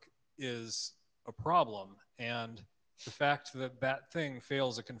work is a problem, and the fact that that thing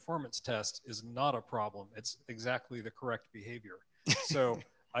fails a conformance test is not a problem. It's exactly the correct behavior. So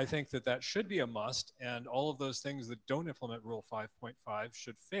I think that should be a must, and all of those things that don't implement Rule 5.5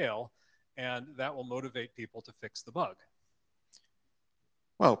 should fail, and that will motivate people to fix the bug.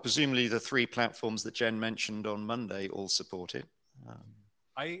 Well, presumably the 3 platforms that Jen mentioned on Monday all support it.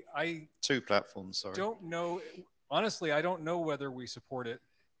 2 platforms, sorry. Don't know. Honestly, I don't know whether we support it.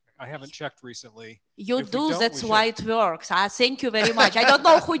 I haven't checked recently. You do, that's why it works. Thank you very much. I don't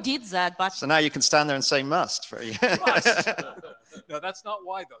know who did that, but... So now you can stand there and say must. Must. No, that's not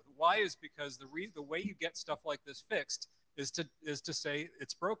why, though. Why is because the way you get stuff like this fixed is to say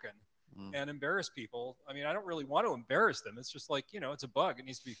it's broken. And embarrass people. I mean, I don't really want to embarrass them. It's just like, it's a bug. It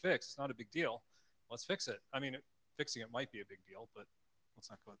needs to be fixed. It's not a big deal. Let's fix it. I mean, fixing it might be a big deal, but let's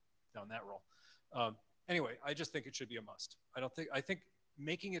not go down that roll. Anyway, I just think it should be a must. I think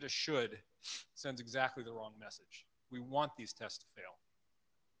making it a should sends exactly the wrong message. We want these tests to fail.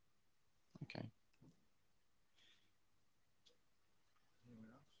 Okay.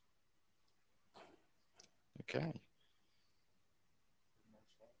 Okay.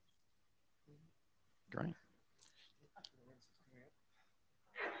 Great.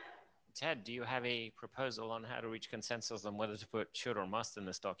 Ted, do you have a proposal on how to reach consensus on whether to put should or must in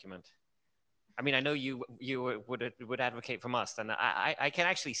this document? I mean, I know you would advocate for must, and I can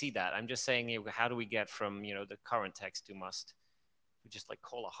actually see that. I'm just saying, how do we get from the current text to must? We just like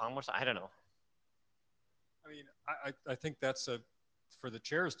call a hum or something? I don't know. I mean, I think that's for the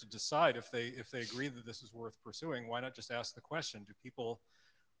chairs to decide if they agree that this is worth pursuing. Why not just ask the question? Do people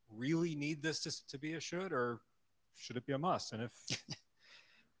really need this to be a should, or should it be a must? And if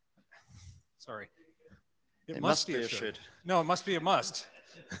sorry, it must be a should. No, it must be a must.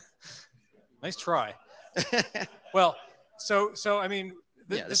 Nice try. Well, so I mean,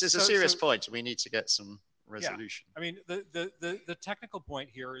 this is a serious point. We need to get some resolution. Yeah. I mean, the technical point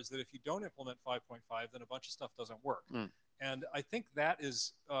here is that if you don't implement 5.5, then a bunch of stuff doesn't work. And I think that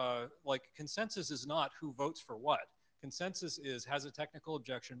is like consensus is not who votes for what. Consensus is, has a technical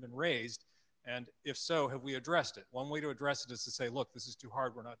objection been raised? And if so, have we addressed it? One way to address it is to say, look, this is too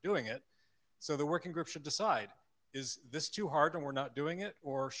hard, we're not doing it. So the working group should decide, is this too hard and we're not doing it,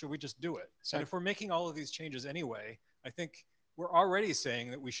 or should we just do it? So, and if we're making all of these changes anyway, I think we're already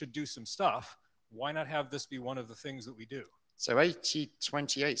saying that we should do some stuff. Why not have this be one of the things that we do? So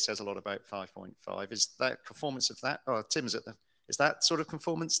IETF118 says a lot about 5.5. Is that conformance of that? Oh, Tim's at the. Is that sort of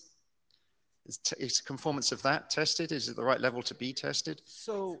conformance? Is conformance of that tested? Is it the right level to be tested?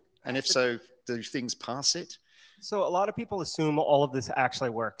 So, and if so, do things pass it? So a lot of people assume all of this actually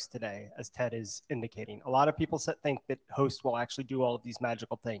works today, as Ted is indicating. A lot of people think that hosts will actually do all of these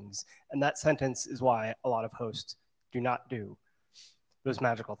magical things. And that sentence is why a lot of hosts do not do those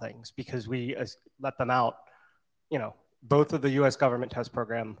magical things, because we let them out. Both of the US government test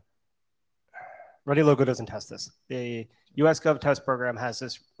program, Ready Logo doesn't test this. The US Gov test program has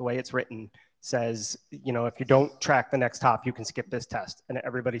this, the way it's written, says, if you don't track the next hop, you can skip this test. And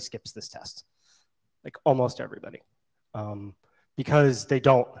everybody skips this test. Like almost everybody, because they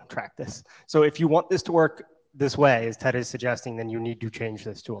don't track this. So if you want this to work this way, as Ted is suggesting, then you need to change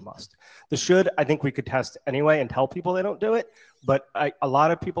this to a must. The should, I think we could test anyway and tell people they don't do it, but a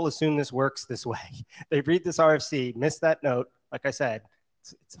lot of people assume this works this way. They read this RFC, miss that note, like I said,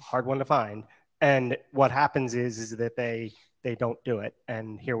 it's a hard one to find, and what happens is that they don't do it,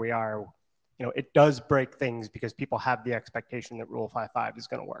 and here we are. It does break things because people have the expectation that Rule 5.5 is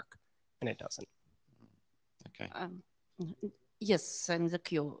going to work, and it doesn't. Okay. Yes, I'm the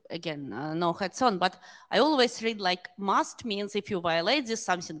queue again. No hats on, but I always read like must means if you violate this,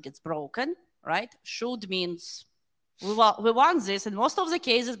 something gets broken, right? Should means we want this in most of the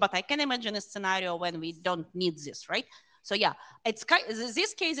cases, but I can imagine a scenario when we don't need this, right? So yeah, it's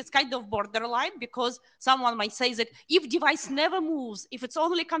this case, it's kind of borderline, because someone might say that if device never moves, if it's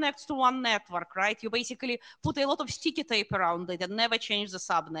only connects to one network, right? You basically put a lot of sticky tape around it and never change the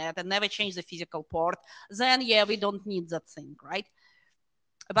subnet and never change the physical port, then yeah, we don't need that thing, right?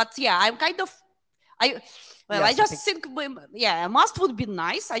 But yeah, I'm kind of, I just think, yeah, a must would be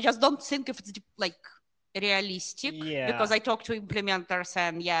nice. I just don't think if it's like realistic, because I talked to implementers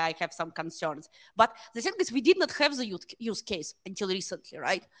and yeah, I have some concerns. But the thing is, we did not have the use case until recently,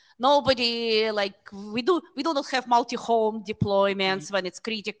 right? Nobody, like, we do not have multi-home deployments when it's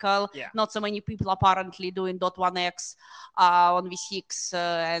critical. Not so many people apparently doing .1x on v6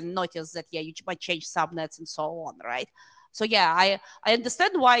 and notice that, yeah, you might change subnets and so on, right? So yeah, I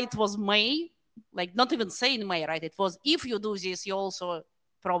understand why it was may, like not even saying may, right? It was, if you do this, you also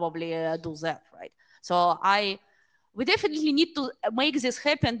probably do that, right? So we definitely need to make this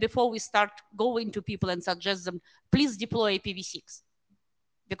happen before we start going to people and suggest them, please deploy IPv6.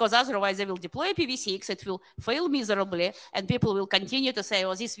 Because otherwise they will deploy IPv6, it will fail miserably, and people will continue to say,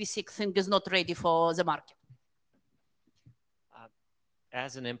 oh, this v6 thing is not ready for the market.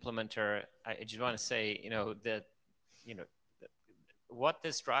 As an implementer, I just want to say, that, what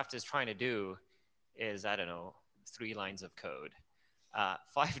this draft is trying to do is, I don't know, 3 lines of code.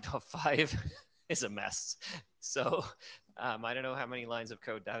 5.5 is a mess. So I don't know how many lines of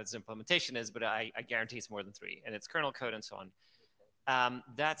code that its implementation is, but I guarantee it's more than 3, and it's kernel code and so on.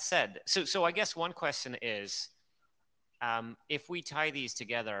 That said, so I guess one question is, if we tie these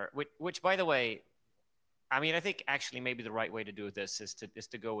together, which by the way, I mean, I think actually maybe the right way to do this is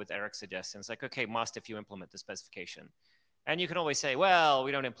to go with Eric's suggestions. Like, okay, must if you implement the specification. And you can always say, well,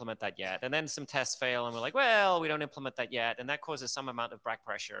 we don't implement that yet. And then some tests fail and we're like, well, we don't implement that yet. And that causes some amount of back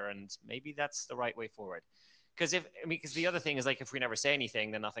pressure. And maybe that's the right way forward. Because the other thing is, like, if we never say anything,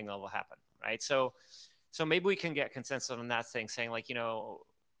 then nothing will happen, right? So maybe we can get consensus on that thing, saying like,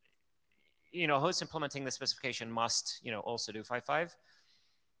 hosts implementing the specification must, also do 5.5.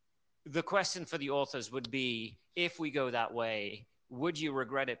 the question for the authors would be, if we go that way, would you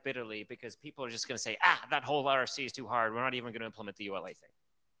regret it bitterly? Because people are just going to say, that whole RFC is too hard. We're not even going to implement the ULA thing.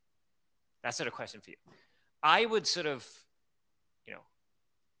 That's sort of question for you. I would sort of,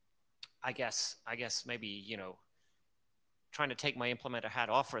 I guess maybe, trying to take my implementer hat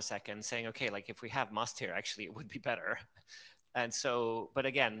off for a second, saying, okay, like if we have must here, actually it would be better. And so, but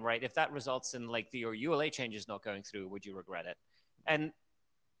again, right, if that results in like your ULA changes not going through, would you regret it? And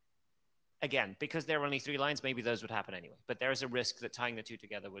again, because there are only 3 lines, maybe those would happen anyway. But there is a risk that tying the 2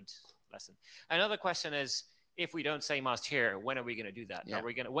 together would lessen. Another question is, if we don't say must here, when are we going to do that? Yeah.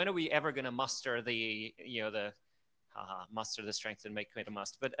 When are we ever going to muster the, muster the strength and make it a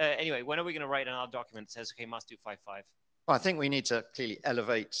must? But anyway, when are we going to write another document that says, okay, must do 5.5? Well, I think we need to clearly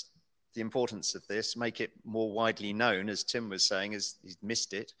elevate the importance of this, make it more widely known, as Tim was saying, as he's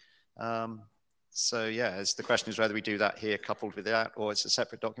missed it. So yeah, the question is whether we do that here coupled with that, or it's a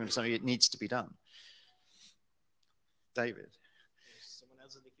separate document or something. It needs to be done. David. Someone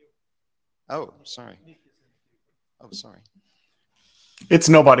else in the queue. Oh, sorry. Oh, sorry. It's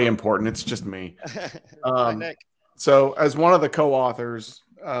nobody important. It's just me. Hi, Nick. So as one of the co-authors,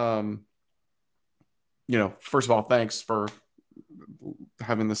 first of all, thanks for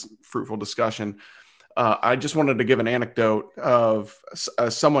having this fruitful discussion. I just wanted to give an anecdote of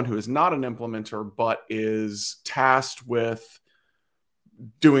someone who is not an implementer, but is tasked with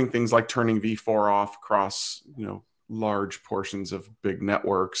doing things like turning V4 off across, large portions of big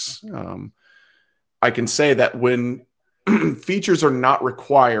networks. I can say that when features are not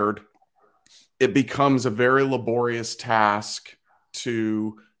required, it becomes a very laborious task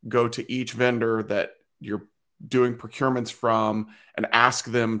to go to each vendor that you're doing procurements from and ask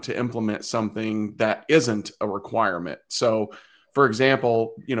them to implement something that isn't a requirement. So, for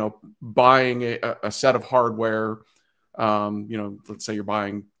example, buying a set of hardware, let's say you're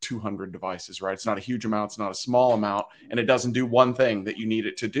buying 200 devices, right? It's not a huge amount, it's not a small amount, and it doesn't do one thing that you need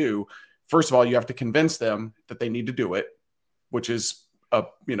it to do. First of all, you have to convince them that they need to do it, which is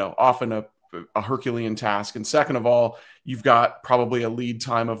often a Herculean task. And second of all, you've got probably a lead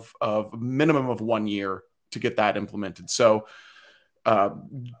time of a minimum of 1 year to get that implemented. So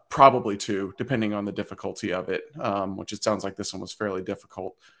probably 2, depending on the difficulty of it, which it sounds like this one was fairly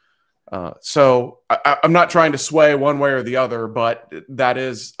difficult. So I'm not trying to sway one way or the other, but that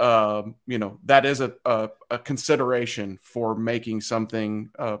is, that is a consideration for making something,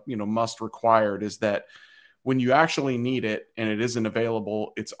 must required, is that when you actually need it and it isn't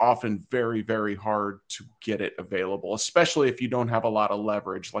available, it's often very, very hard to get it available, especially if you don't have a lot of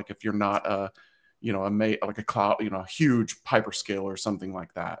leverage. Like if you're not like a cloud, a huge hyperscaler or something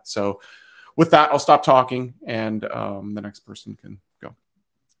like that. So with that, I'll stop talking and the next person can go.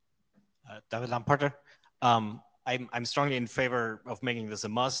 David Lamparter. I'm strongly in favor of making this a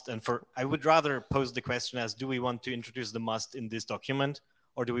must. And I would rather pose the question as, do we want to introduce the must in this document?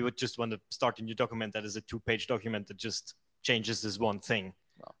 Or do we would just want to start a new document that is a 2-page document that just changes this one thing?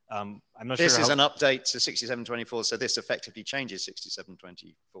 I'm not sure. This is an update to 6724, so this effectively changes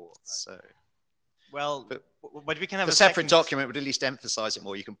 6724. So, well, but we can have a separate document would at least emphasize it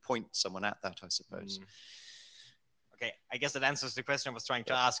more. You can point someone at that, I suppose. Okay, I guess that answers the question I was trying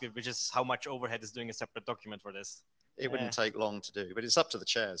to ask, which is how much overhead is doing a separate document for this? It wouldn't take long to do, but it's up to the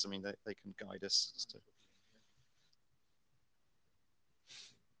chairs. I mean, they can guide us as to.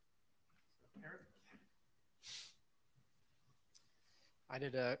 I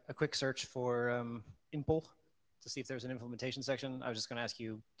did a quick search for Impl to see if there's an implementation section. I was just going to ask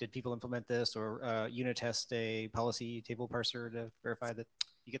you, did people implement this or unit test a policy table parser to verify that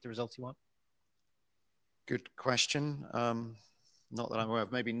you get the results you want? Good question. Not that I'm aware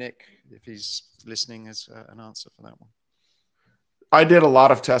of. Maybe Nick, if he's listening, has an answer for that one. I did a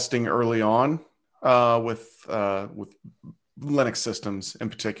lot of testing early on with Linux systems in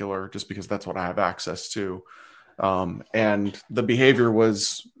particular, just because that's what I have access to. And the behavior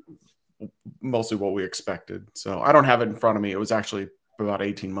was mostly what we expected. So I don't have it in front of me. It was actually about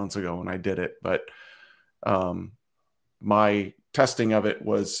 18 months ago when I did it, but my testing of it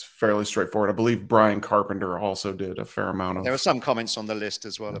was fairly straightforward. I believe Brian Carpenter also did a fair amount of. There were some comments on the list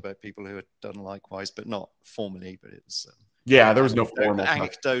as well about people who had done likewise, but not formally. But it was. Yeah, there was no formal.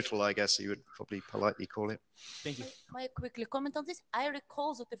 Anecdotal, I guess you would probably politely call it. Thank you. May I quickly comment on this? I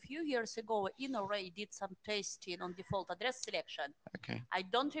recall that a few years ago, InnoRay did some testing on default address selection. Okay. I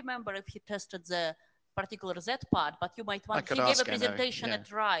don't remember if he tested the particular Z part, but you might want. He gave a presentation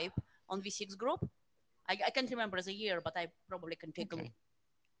at RIPE on V6 group. I can't remember the year, but I probably can take a look.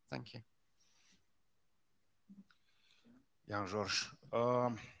 Thank you. Yeah, George.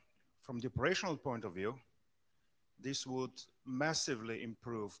 From the operational point of view, This would massively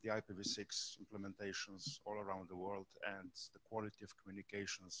improve the IPv6 implementations all around the world and the quality of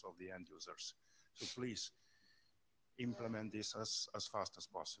communications of the end users. So please implement this as fast as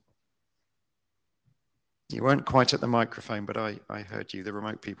possible. You weren't quite at the microphone, but I heard you. The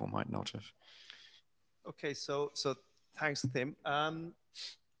remote people might not have. Okay, so thanks, Tim.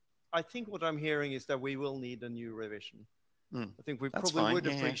 I think what I'm hearing is that we will need a new revision. I think we probably would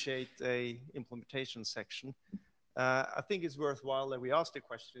appreciate a implementation section. I think it's worthwhile that we ask the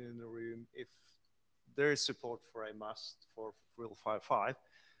question in the room if there is support for a must for Rule 5.5.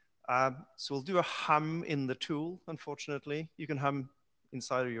 So we'll do a hum in the tool, unfortunately. You can hum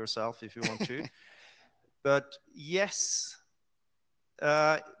inside of yourself if you want to. But yes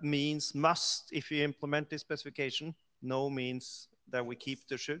means must if you implement this specification. No means that we keep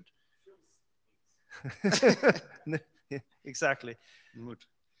the should. Exactly.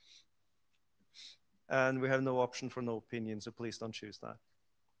 And we have no option for no opinion, so please don't choose that.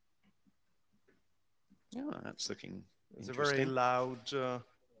 Yeah, that's looking It's a very loud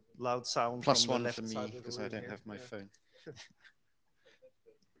sound. Plus from the one left for me side of the because I room don't here. have my phone.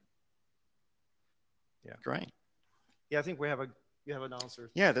 Yeah. Great. Yeah, I think we have an answer.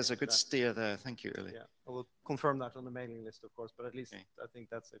 Yeah, there's a good steer there. Thank you, Uli. Yeah, I will confirm that on the mailing list, of course, but at least I think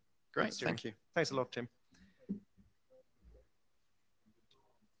that's it. Great, thank you. Thanks a lot, Tim.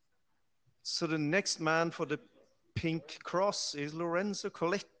 So the next man for the pink cross is Lorenzo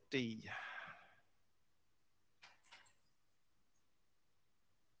Coletti.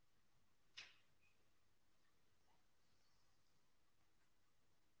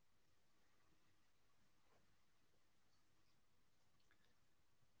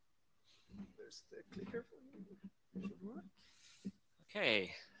 There's the clicker for you. Should work.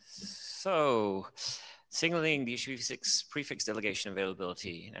 Okay, so signaling the IPv6 prefix delegation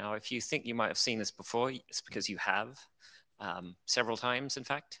availability. Now, if you think you might have seen this before, it's because you have several times, in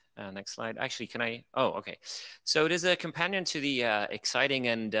fact. Next slide. Actually, can I? Oh, okay. So it is a companion to the exciting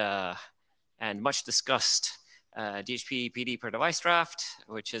and much discussed DHP PD per device draft,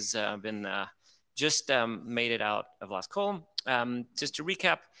 which has been just made it out of last call. Just to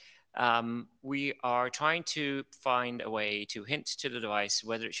recap, we are trying to find a way to hint to the device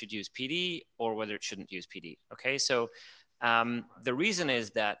whether it should use PD or whether it shouldn't use PD. Okay, so the reason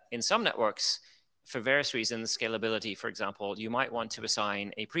is that in some networks, for various reasons, scalability, for example, you might want to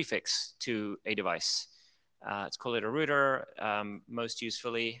assign a prefix to a device. Let's call it a router, most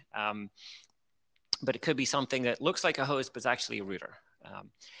usefully, but it could be something that looks like a host, but it's actually a router.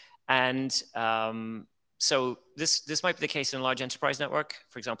 So this might be the case in a large enterprise network.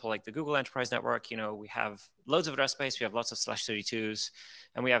 For example, like the Google Enterprise Network, you know, we have loads of address space, we have lots of /32s,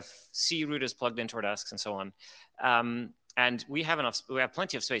 and we have C routers plugged into our desks and so on. And we have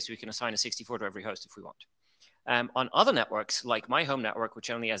plenty of space. We can assign a 64 to every host if we want. On other networks, like my home network, which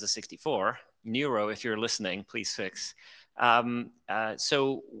only has a 64, Neuro, if you're listening, please fix.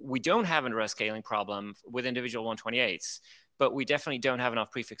 So we don't have an address scaling problem with individual 128s, but we definitely don't have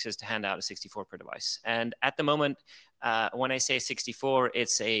enough prefixes to hand out a 64 per device. And at the moment, when I say 64,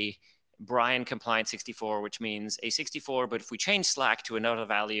 it's a Brian compliant 64, which means a 64, but if we change Slack to another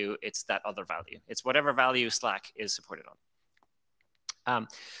value, it's that other value. It's whatever value Slack is supported on.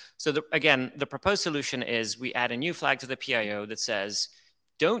 So again, the proposed solution is we add a new flag to the PIO that says,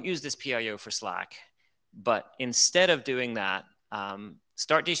 don't use this PIO for Slack, but instead of doing that,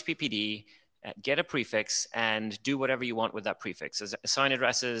 start DHCPPD, get a prefix, and do whatever you want with that prefix. Assign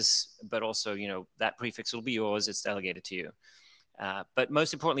addresses, but also, you know, that prefix will be yours. It's delegated to you. But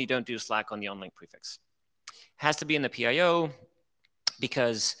most importantly, don't do Slack on the onlink prefix. It has to be in the PIO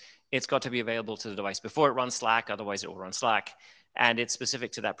because it's got to be available to the device before it runs Slack. Otherwise, it will run Slack. And it's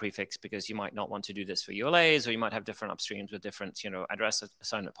specific to that prefix because you might not want to do this for ULAs, or you might have different upstreams with different, you know, address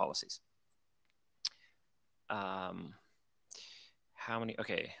assignment policies. How many?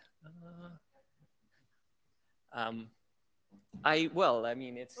 Okay. Well, I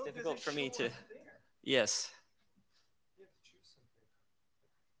mean, it's difficult for me to. Yes.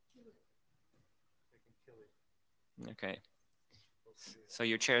 Okay. So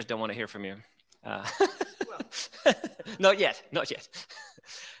your chairs don't want to hear from you. Not yet. Not yet.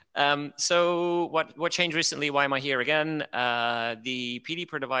 So what changed recently? Why am I here again? The PD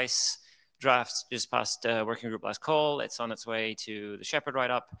per device draft just passed working group last call. It's on its way to the Shepherd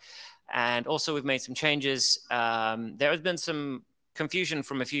write-up. And also we've made some changes. There has been some confusion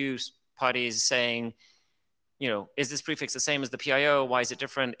from a few parties saying, you know, is this prefix the same as the PIO? Why is it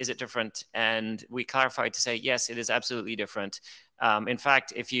different? Is it different? And we clarified to say, yes, it is absolutely different. In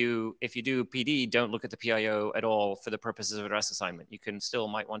fact, if you do PD, don't look at the PIO at all for the purposes of address assignment. You can still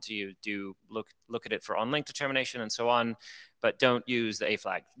might want to look at it for on-link determination and so on, but don't use the A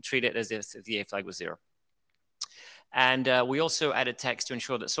flag. Treat it as if the A flag was 0. And we also added text to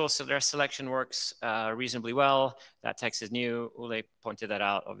ensure that source address selection works reasonably well. That text is new. Ule pointed that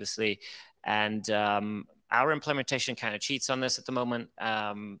out, obviously. And our implementation kind of cheats on this at the moment.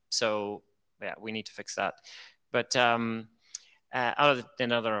 So yeah, we need to fix that. But other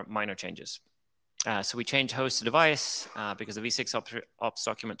than other minor changes. So we changed host to device because the v6 ops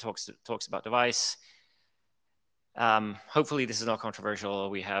document talks about device. Hopefully this is not controversial.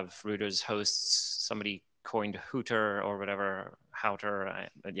 We have routers, hosts, somebody coined hooter or whatever, houter,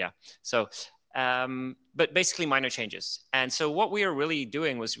 but yeah. So, but basically minor changes. And so what we are really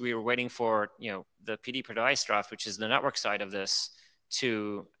doing was we were waiting for, you know, the PD per device draft, which is the network side of this,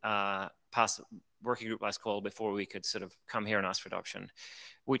 to pass working group last call before we could sort of come here and ask for adoption,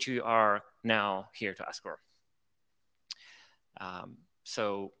 which we are now here to ask for.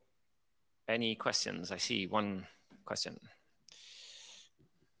 So any questions? I see one question.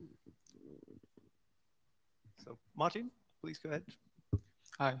 So Martin, please go ahead.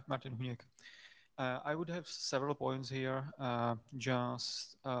 Hi, Martin Huniek. I would have several points here.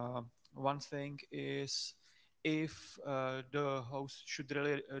 Just one thing is if the host should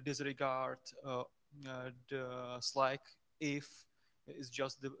really disregard the Slack if it's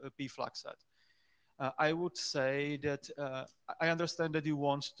just the P flag set. I would say that I understand that you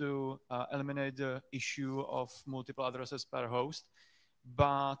want to eliminate the issue of multiple addresses per host,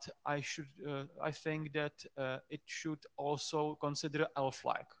 but I think that it should also consider L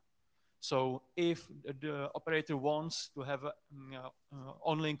flag. So if the operator wants to have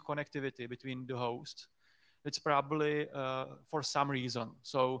on-link connectivity between the hosts, it's probably for some reason.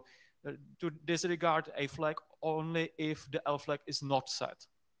 So to disregard A flag only if the L flag is not set.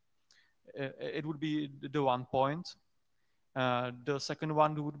 It would be the one point. The second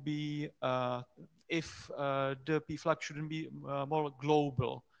one would be if the P flag shouldn't be more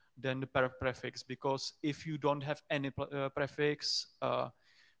global than the prefix, because if you don't have any prefix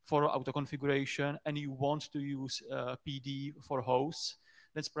for auto configuration and you want to use PD for hosts,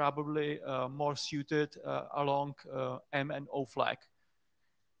 that's probably more suited along M and O flag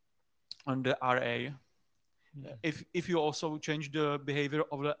on the RA. If you also change the behavior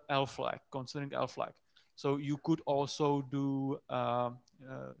of the L flag, considering L flag. So you could also do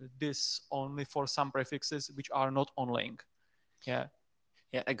this only for some prefixes which are not on link. Yeah.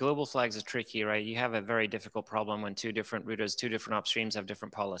 Yeah, global flags are tricky, right? You have a very difficult problem when two different routers, two different upstreams have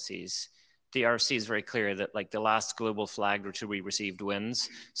different policies. The RC is very clear that like the last global flag to be received wins.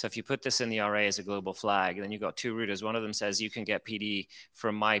 So if you put this in the RA as a global flag, then you've got two routers. One of them says you can get PD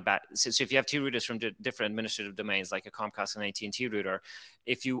from my back. So if you have two routers from different administrative domains, like a Comcast and AT&T router,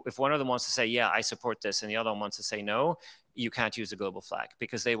 if one of them wants to say, yeah, I support this, and the other one wants to say no, you can't use a global flag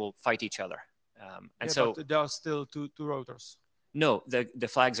because they will fight each other. And yeah, so but there are still two routers. No, the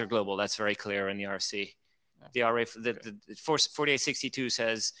flags are global. That's very clear in the RC. The RA, the 4862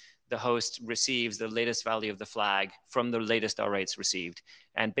 says the host receives the latest value of the flag from the latest RA it's received.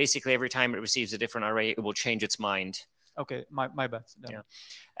 And basically every time it receives a different RA, it will change its mind. Okay, my bad.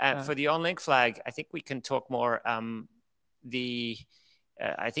 Yeah. For the on-link flag, I think we can talk more. I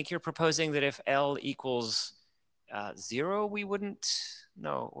think you're proposing that if L equals 0, we wouldn't,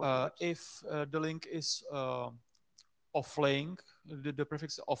 no. If the link is off-link, the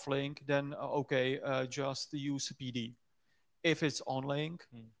prefix off-link, then okay, just use PD. If it's on-link,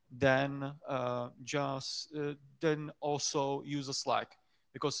 then then also use a Slack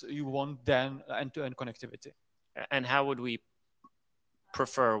because you want then end-to-end connectivity. And how would we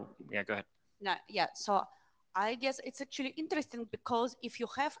prefer? Yeah, go ahead. No, yeah. So I guess it's actually interesting because if you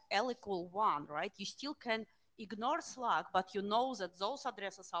have L equal 1, right, you still can ignore Slack, but you know that those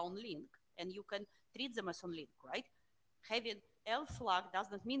addresses are on link and you can treat them as on link, right? Having L flag does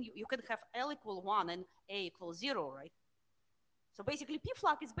not mean you can have L equal 1 and A equal 0, right? So basically P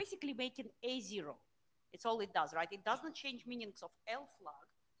flag is basically making A 0. It's all it does, right? It does not change meanings of L flag.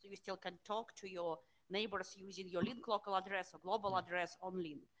 So you still can talk to your neighbors using your link local address or global address on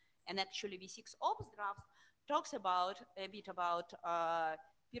link. And actually V6 ops draft talks about a bit about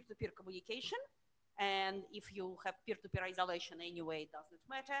peer-to-peer communication. And if you have peer-to-peer isolation anyway, it doesn't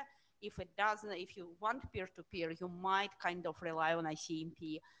matter. If it doesn't, if you want peer-to-peer, you might kind of rely on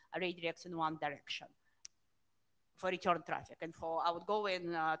ICMP redirects in one direction for return traffic. And for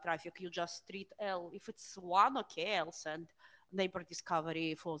outgoing traffic, you just treat L. If it's 1, okay, I'll send neighbor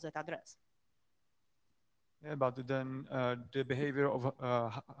discovery for that address. Yeah, but then the behavior of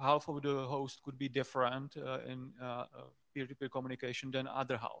half of the host could be different in peer-to-peer communication than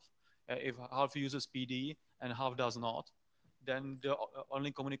other half. If half uses PD and half does not, then the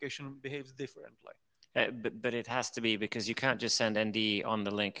online communication behaves differently. But it has to be, because you can't just send ND on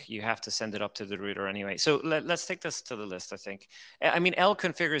the link. You have to send it up to the router anyway. So let's take this to the list, I think. I mean, L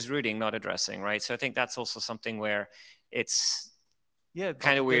configures routing, not addressing, right? So I think that's also something where it's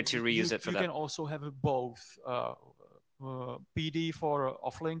kind of weird to reuse it for you that. You can also have both PD for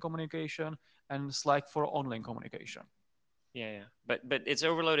offline communication and Slack for online communication. Yeah. But it's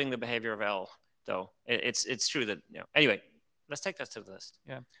overloading the behavior of L, though. It's true that, Anyway, let's take that to the list.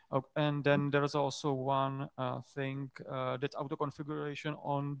 Yeah, and then there's also one thing that auto configuration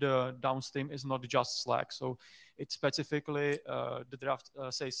on the downstream is not just Slack. So it specifically the draft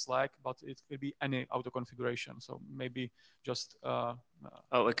says Slack, but it could be any auto configuration. So maybe just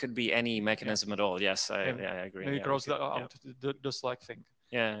it could be any mechanism at all. Yes, I agree. Maybe cross out the Slack thing.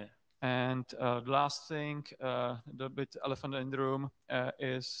 Yeah. And the last thing, the bit elephant in the room,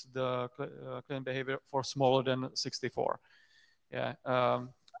 is the client behavior for smaller than 64. Yeah,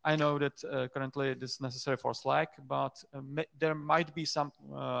 I know that currently it is necessary for Slack, but there might be some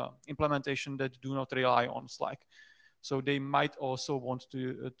implementation that do not rely on Slack. So they might also want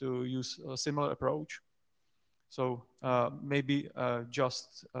to use a similar approach. So maybe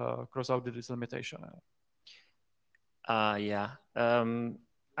just cross out this limitation. Yeah.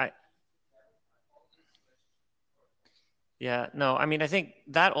 Yeah, no, I mean, I think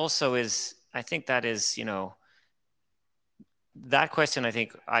that also is, that question,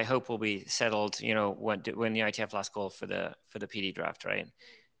 I hope will be settled, when the IETF last call for the PD draft, right?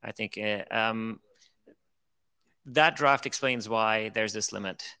 I think that draft explains why there's this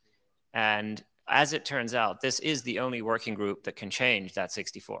limit. And as it turns out, this is the only working group that can change that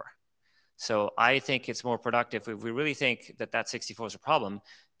 64. So I think it's more productive if we really think that 64 is a problem,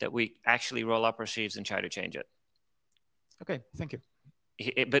 that we actually roll up our sleeves and try to change it. Okay, thank you.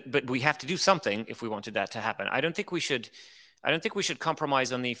 But we have to do something if we wanted that to happen. I don't think we should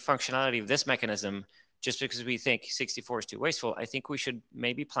compromise on the functionality of this mechanism just because we think 64 is too wasteful. I think we should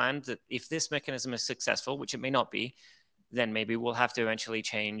maybe plan that if this mechanism is successful, which it may not be, then maybe we'll have to eventually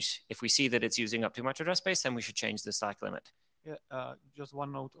change. If we see that it's using up too much address space, then we should change the Slack limit. Yeah, just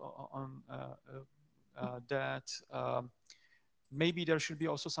one note on that. Maybe there should be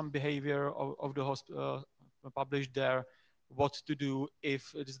also some behavior of the host published there, what to do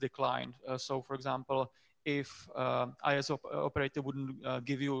if it is declined. So for example, if IS operator wouldn't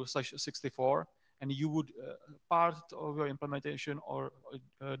give you /64 and you would part of your implementation or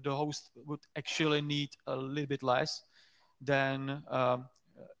the host would actually need a little bit less, then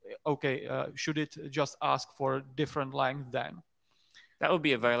should it just ask for different length then? That would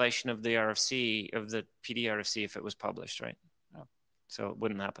be a violation of the RFC, of the PD RFC if it was published, right? Yeah. So it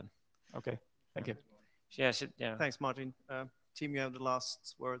wouldn't happen. Okay, thank you. Yeah. Thanks, Martin. Team, you have the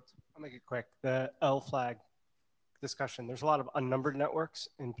last word. I'll make it quick. The L flag discussion, there's a lot of unnumbered networks,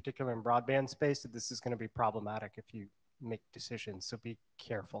 in particular in broadband space, that this is going to be problematic if you make decisions. So be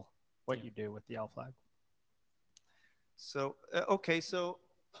careful what you do with the L flag. So, okay, so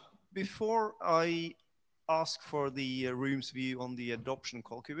before I ask for the room's view on the adoption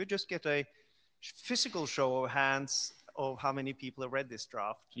call, could we just get a physical show of hands of how many people have read this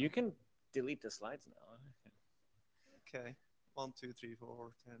draft? You can delete the slides now. Okay, 1, 2, 3,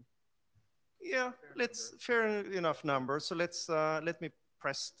 4, 10. Yeah, fair enough number. So let me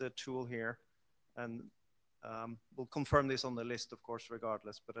press the tool here, and we'll confirm this on the list, of course,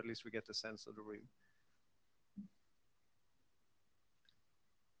 regardless, but at least we get a sense of the room.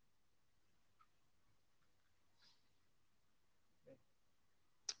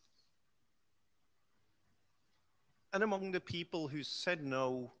 And among the people who said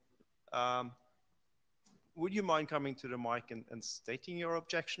no, would you mind coming to the mic and stating your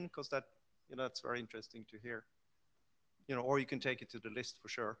objection? Because that's very interesting to hear. Or you can take it to the list for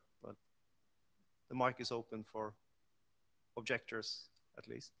sure, but the mic is open for objectors at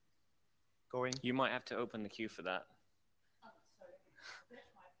least. Going. You might have to open the queue for that.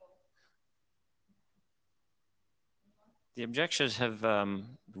 The objections have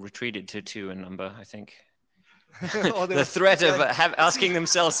retreated to 2 in number, I think. The threat of asking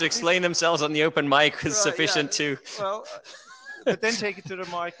themselves to explain themselves on the open mic was sufficient to. Well, but then take it to the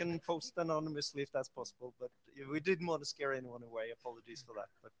mic and post anonymously if that's possible. But we didn't want to scare anyone away. Apologies for that.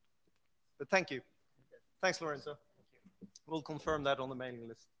 But thank you. Thanks, Lorenzo. We'll confirm that on the mailing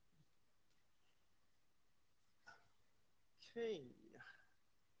list. Okay.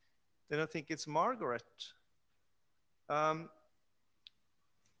 Then I think it's Margaret.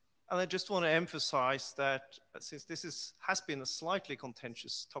 And I just want to emphasize that since this has been a slightly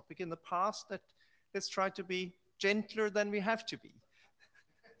contentious topic in the past, that let's try to be gentler than we have to be.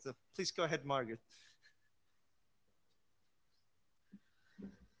 So please go ahead, Margaret.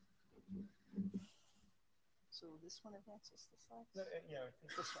 So this one advances the slides? No, yeah,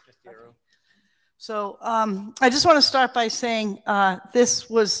 just the arrow. So I just want to start by saying this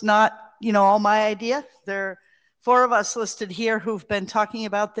was not, all my idea. There are 4 of us listed here who've been talking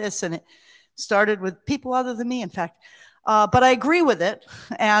about this, and it started with people other than me, in fact. But I agree with it,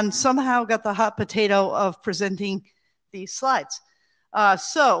 and somehow got the hot potato of presenting these slides.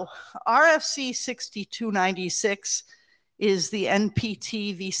 So RFC 6296 is the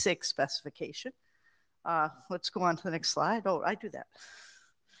NPT v6 specification. Let's go on to the next slide. Oh, I do that.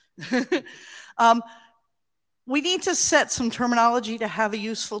 We need to set some terminology to have a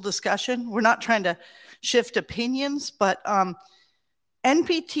useful discussion. We're not trying to shift opinions, but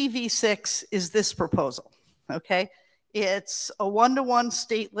NPT v6 is this proposal, okay? It's a one-to-one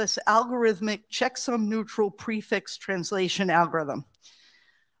stateless algorithmic checksum neutral prefix translation algorithm.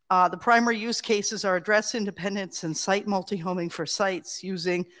 The primary use cases are address independence and site multi-homing for sites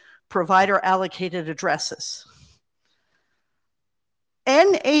using provider allocated addresses.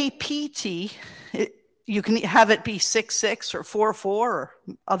 NAPT, you can have it be 6.6 or 4.4 or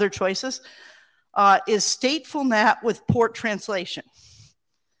other choices, is stateful NAT with port translation.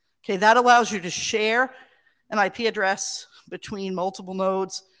 Okay, that allows you to share an IP address between multiple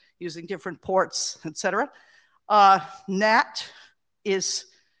nodes using different ports, etc. NAT is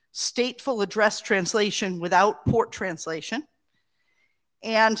stateful address translation without port translation.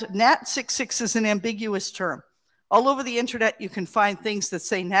 And NAT66 is an ambiguous term. All over the internet, you can find things that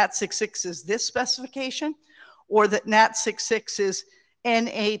say NAT66 is this specification, or that NAT66 is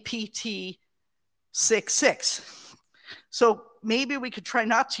NAPT 66. So maybe we could try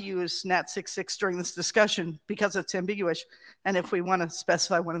not to use NAT66 during this discussion because it's ambiguous. And if we want to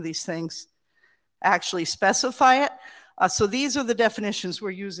specify one of these things, actually specify it. So these are the definitions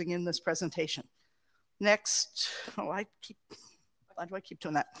we're using in this presentation. Next, why do I keep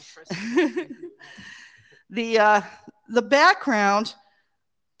doing that? The background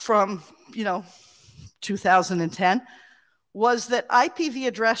from 2010 was that IPv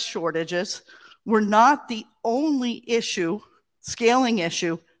address shortages were not the only scaling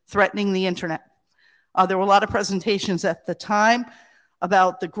issue threatening the internet. There were a lot of presentations at the time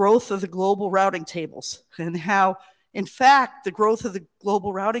about the growth of the global routing tables and how, in fact, the growth of the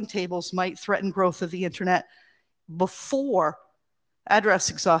global routing tables might threaten growth of the internet before address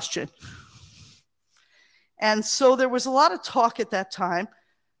exhaustion. And so there was a lot of talk at that time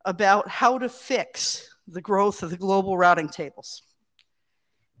about how to fix the growth of the global routing tables.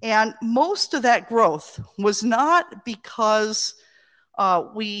 And most of that growth was not because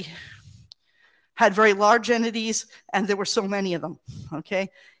we had very large entities and there were so many of them, okay?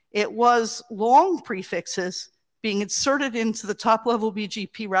 It was long prefixes being inserted into the top level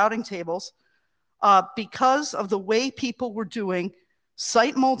BGP routing tables because of the way people were doing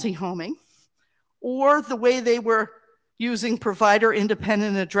site multi-homing, or the way they were using provider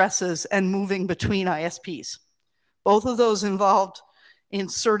independent addresses and moving between ISPs. Both of those involved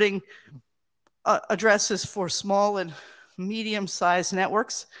inserting addresses for small and medium-sized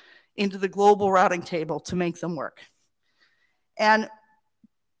networks into the global routing table to make them work. And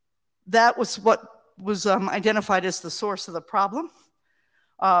that was what was identified as the source of the problem.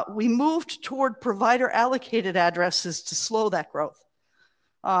 We moved toward provider allocated addresses to slow that growth.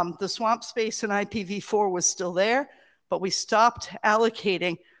 The swamp space in IPv4 was still there, but we stopped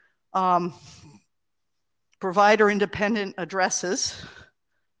allocating provider independent addresses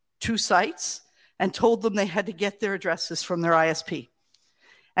to sites and told them they had to get their addresses from their ISP.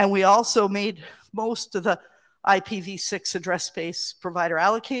 And we also made most of the IPv6 address space provider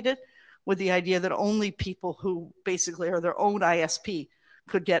allocated, with the idea that only people who basically are their own ISP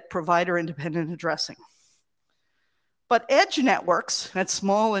could get provider independent addressing. But edge networks at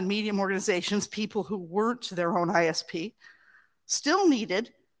small and medium organizations, people who weren't their own ISP, still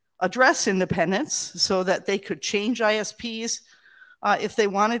needed address independence so that they could change ISPs if they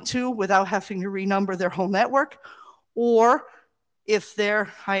wanted to without having to renumber their whole network, or if their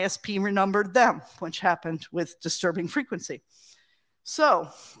ISP renumbered them, which happened with disturbing frequency. So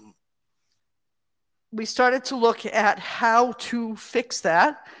we started to look at how to fix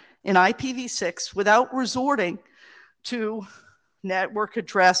that in IPv6 without resorting to network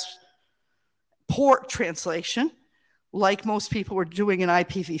address port translation like most people were doing in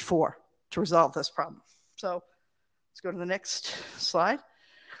IPv4 to resolve this problem. So let's go to the next slide.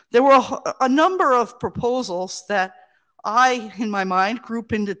 There were a number of proposals that I, in my mind,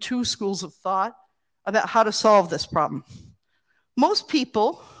 group into two schools of thought about how to solve this problem. Most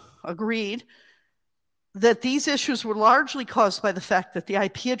people agreed that these issues were largely caused by the fact that the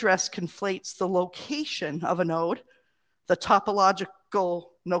IP address conflates the location of a node, the topological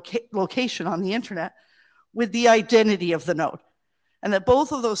location on the internet, with the identity of the node. And that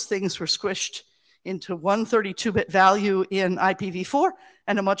both of those things were squished into one 32-bit value in IPv4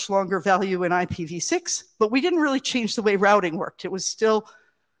 and a much longer value in IPv6, but we didn't really change the way routing worked. It was still,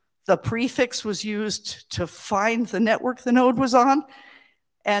 the prefix was used to find the network the node was on,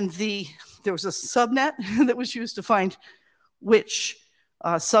 and there was a subnet that was used to find which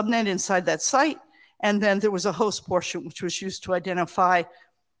subnet inside that site, and then there was a host portion which was used to identify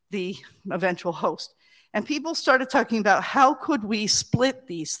the eventual host. And people started talking about how could we split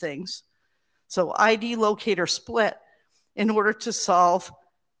these things, so ID locator split, in order to solve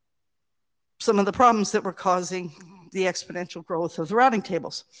some of the problems that were causing the exponential growth of the routing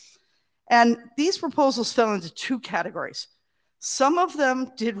tables. And these proposals fell into two categories. Some of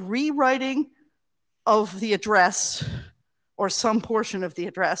them did rewriting of the address or some portion of the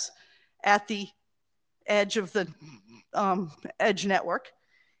address at the edge of the edge network,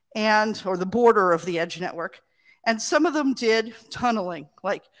 or the border of the edge network. And some of them did tunneling,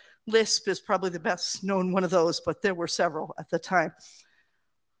 like Lisp is probably the best known one of those, but there were several at the time.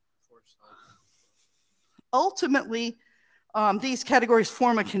 Ultimately, these categories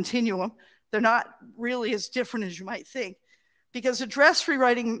form a continuum. They're not really as different as you might think, because address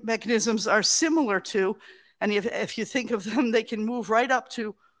rewriting mechanisms are similar to, and if you think of them, they can move right up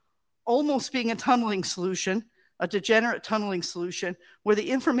to almost being a tunneling solution, a degenerate tunneling solution, where the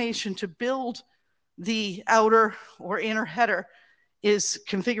information to build the outer or inner header is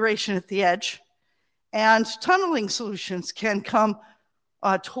configuration at the edge. And tunneling solutions can come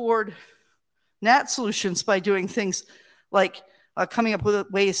toward NAT solutions by doing things like coming up with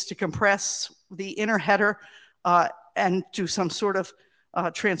ways to compress the inner header and do some sort of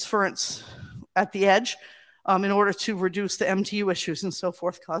transference at the edge in order to reduce the MTU issues and so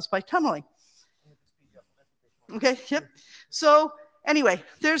forth caused by tunneling. Okay, yep. So anyway,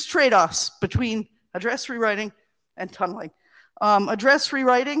 there's trade-offs between address rewriting and tunneling. Address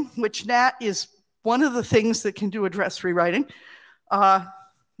rewriting, which NAT is one of the things that can do address rewriting.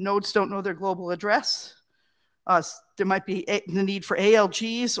 Nodes don't know their global address. There might be the need for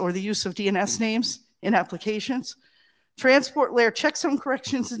ALGs or the use of DNS names in applications. Transport layer checksum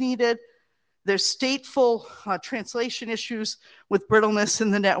corrections is needed. There's stateful translation issues with brittleness in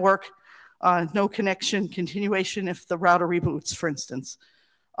the network, no connection continuation if the router reboots, for instance,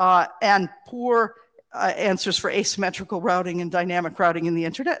 and poor answers for asymmetrical routing and dynamic routing in the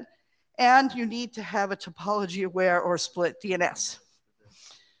internet. And you need to have a topology aware or split DNS.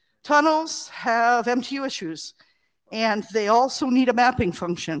 Tunnels have MTU issues, and they also need a mapping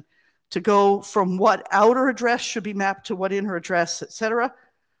function to go from what outer address should be mapped to what inner address, et cetera.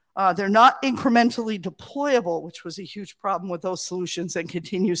 They're not incrementally deployable, which was a huge problem with those solutions and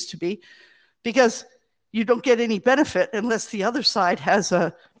continues to be, because you don't get any benefit unless the other side has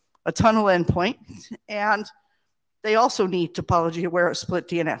a tunnel endpoint, and they also need topology aware split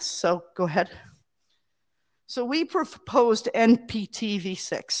DNS. So go ahead. So we proposed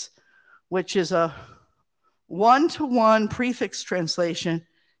NPTv6, which is a one-to-one prefix translation.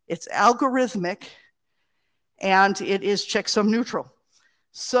 It's algorithmic, and it is checksum neutral.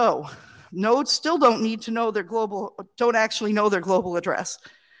 So nodes still don't need to know their global, don't actually know their global address.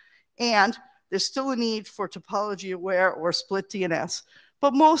 And there's still a need for topology aware or split DNS.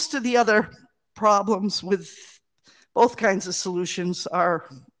 But most of the other problems with both kinds of solutions are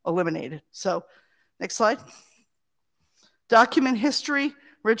eliminated. So next slide. Document history,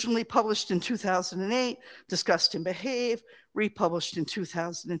 originally published in 2008, discussed in Behave, republished in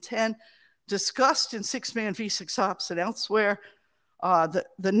 2010, discussed in 6-Man v6 Ops and elsewhere.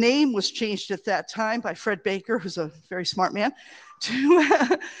 The name was changed at that time by Fred Baker, who's a very smart man,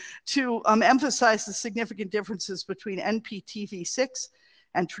 to emphasize the significant differences between NPTv6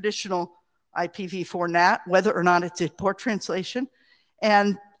 and traditional IPv4 NAT, whether or not it did port translation.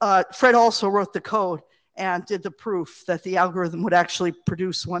 And Fred also wrote the code and did the proof that the algorithm would actually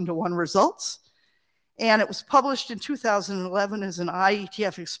produce one-to-one results. And it was published in 2011 as an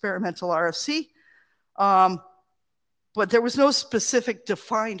IETF experimental RFC. But there was no specific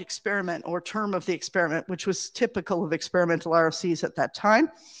defined experiment or term of the experiment, which was typical of experimental RFCs at that time.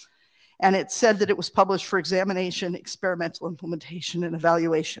 And it said that it was published for examination, experimental implementation, and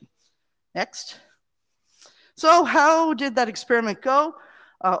evaluation. Next. So how did that experiment go?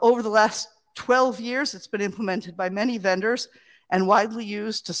 Over the last 12 years, it's been implemented by many vendors and widely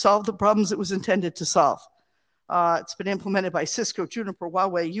used to solve the problems it was intended to solve. It's been implemented by Cisco, Juniper,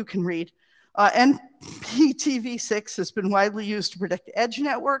 Huawei. You can read. NPTv6 has been widely used to predict edge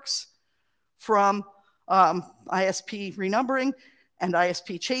networks from ISP renumbering and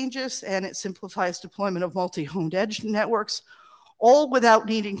ISP changes, and it simplifies deployment of multi-homed edge networks, all without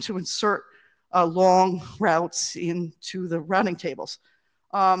needing to insert long routes into the routing tables.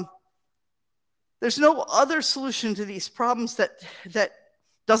 There's no other solution to these problems that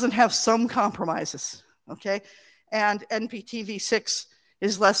doesn't have some compromises, okay? And NPTv6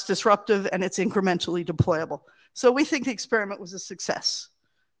 is less disruptive and it's incrementally deployable. So we think the experiment was a success.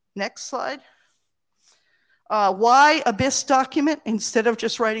 Next slide. Why a BIS document instead of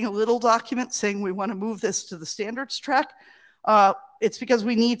just writing a little document saying we want to move this to the standards track? It's because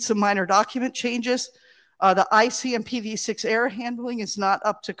we need some minor document changes. The ICMPv6 error handling is not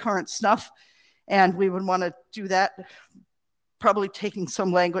up to current snuff, and we would want to do that, probably taking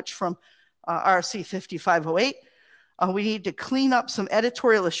some language from RC 5508. We need to clean up some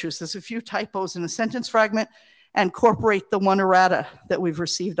editorial issues. There's a few typos in a sentence fragment, and incorporate the one errata that we've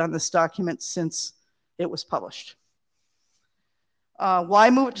received on this document since it was published. Why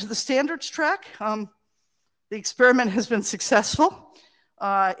move it to the standards track? The experiment has been successful.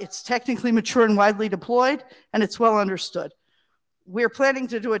 It's technically mature and widely deployed, and it's well understood. We're planning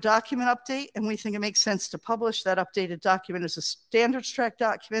to do a document update, and we think it makes sense to publish that updated document as a standards track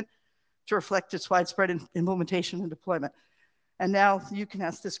document to reflect its widespread implementation and deployment. And now you can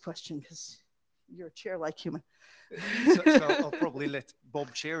ask this question because you're a chair-like human. So I'll probably let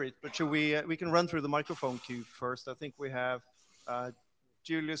Bob chair it, but should we can run through the microphone queue first. I think we have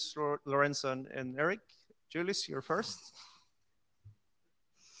Julius, Lorenzo, and Eric. Julius, you're first.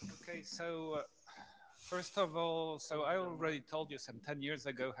 Okay, so first of all, so I already told you some 10 years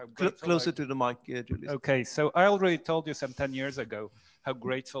ago how grateful Closer to the mic, Julius. Okay, so I already told you some 10 years ago how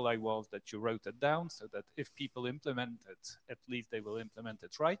grateful I was that you wrote it down so that if people implement it, at least they will implement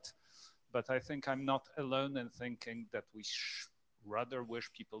it right. But I think I'm not alone in thinking that we rather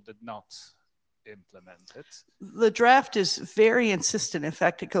wish people did not implement it. The draft is very insistent. In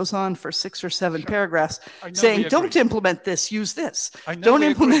fact, it goes on for 6 or 7 paragraphs saying, don't implement this, use this. Don't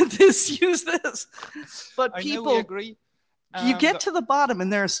implement this, use this. But people, agree. You get to the bottom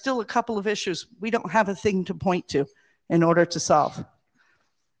and there are still a couple of issues we don't have a thing to point to in order to solve.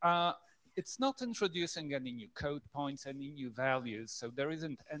 It's not introducing any new code points, any new values, so there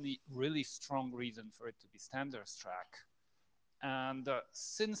isn't any really strong reason for it to be standards track. And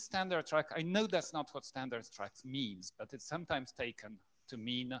since standard track, I know that's not what standards track means, but it's sometimes taken to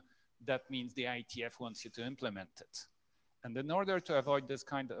mean that means the IETF wants you to implement it. And in order to avoid this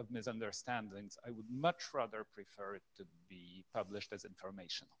kind of misunderstandings, I would much rather prefer it to be published as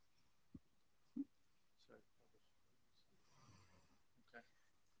informational.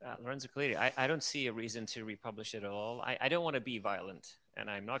 Lorenzo Colletti, I don't see a reason to republish it at all. I don't want to be violent, and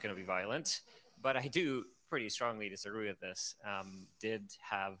I'm not going to be violent, but I do pretty strongly disagree with this.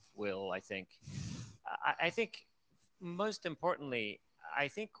 Will, I think. I think most importantly, I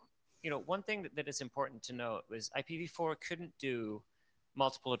think, one thing that is important to note was IPv4 couldn't do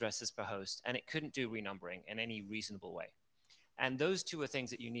multiple addresses per host, and it couldn't do renumbering in any reasonable way. And those two are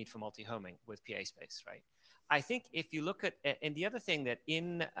things that you need for multi-homing with PA space, right? I think if you look at, and the other thing that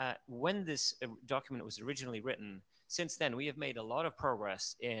when this document was originally written, since then we have made a lot of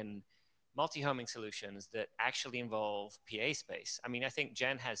progress in multi-homing solutions that actually involve PA space. I mean, I think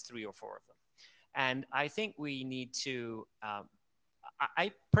Jen has 3 or 4 of them. And I think we need to,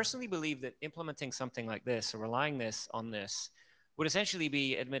 I personally believe that implementing something like this or relying on this would essentially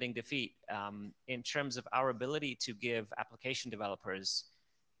be admitting defeat in terms of our ability to give application developers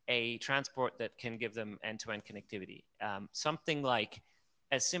a transport that can give them end-to-end connectivity. Something like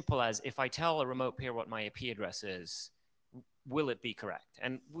as simple as if I tell a remote peer what my IP address is, will it be correct?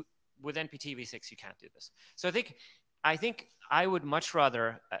 And with NPTv6, you can't do this. So I think I would much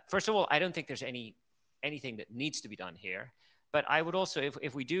rather, first of all, I don't think there's anything that needs to be done here. But I would also,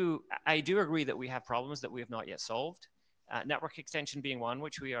 if we do, I do agree that we have problems that we have not yet solved. Network extension being one,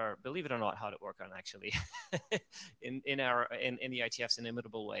 which we are, believe it or not, hard at work on actually in the IETF's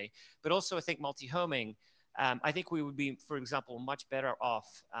inimitable way. But also I think multi-homing, I think we would be, for example, much better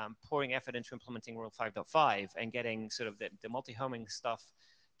off pouring effort into implementing Rule 5.5 and getting sort of the multi-homing stuff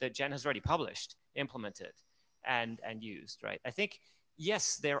that Jen has already published, implemented and used, right? I think,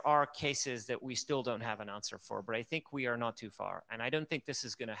 yes, there are cases that we still don't have an answer for, but I think we are not too far. And I don't think this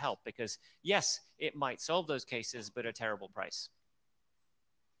is going to help because, yes, it might solve those cases, but at a terrible price.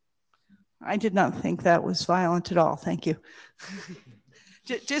 I did not think that was violent at all. Thank you.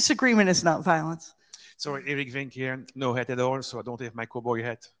 Disagreement is not violence. Sorry, Eric Vink here. No hat at all, so I don't have my cowboy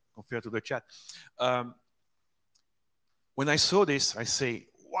hat compared to the chat. when I saw this, I say,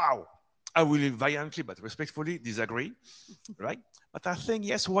 wow, I will violently but respectfully disagree, right? But I think,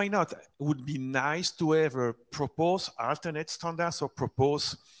 yes, why not? It would be nice to ever propose alternate standards or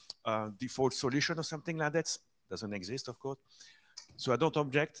propose default solution or something like that. Doesn't exist, of course. So I don't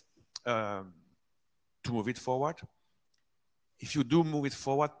object to move it forward. If you do move it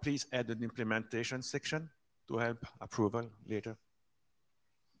forward, please add an implementation section to help approval later.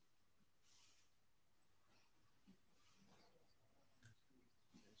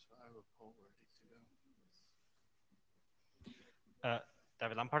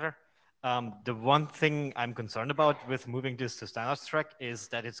 David Lamparter. The one thing I'm concerned about with moving this to standards track is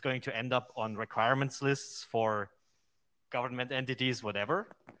that it's going to end up on requirements lists for government entities, whatever.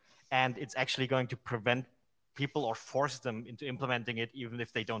 And it's actually going to prevent people or force them into implementing it even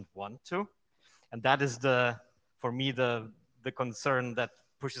if they don't want to. And that is for me, the concern that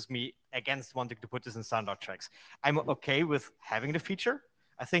pushes me against wanting to put this in standard tracks. I'm okay with having the feature.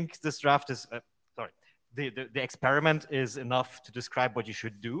 I think this draft is, the experiment is enough to describe what you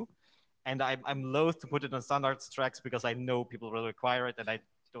should do. And I'm loath to put it on standards tracks because I know people will require it and I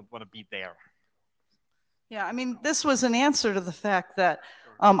don't want to be there. Yeah, I mean, this was an answer to the fact that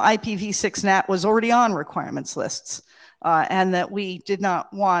IPv6 was already on requirements lists and that we did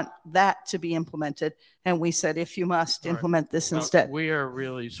not want that to be implemented. And we said, if you must, implement this instead. We are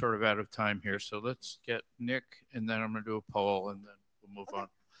really sort of out of time here. So let's get Nick, and then I'm going to do a poll, and then we'll move on.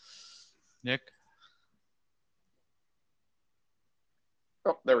 Nick?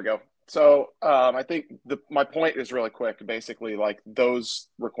 Oh, there we go. So I think my point is really quick. Basically, like those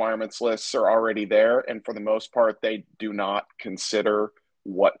requirements lists are already there. And for the most part, they do not consider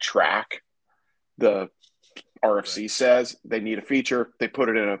what track the RFC says. They need a feature. They put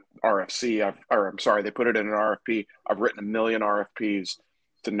it in an RFC. They put it in an RFP. I've written a million RFPs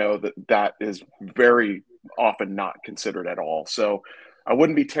to know that that is very often not considered at all. So I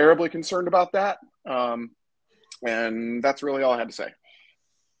wouldn't be terribly concerned about that. And that's really all I had to say.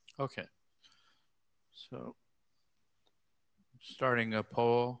 Okay. So starting a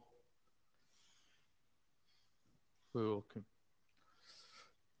poll. We will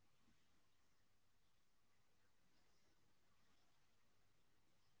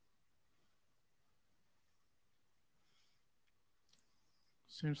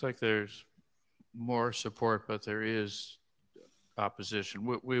seems like there's more support, but there is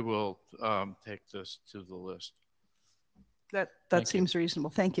opposition. We will take this to the list. That seems reasonable.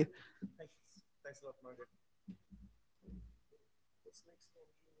 Thank you. Thanks a lot, Margaret.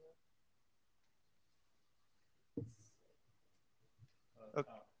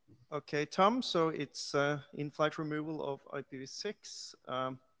 Okay, Tom, so it's in-flight removal of IPv6.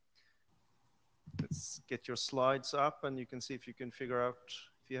 Let's get your slides up and you can see if you can figure out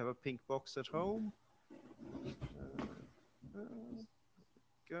if you have a pink box at home.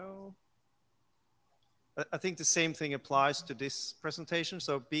 Go. I think the same thing applies to this presentation,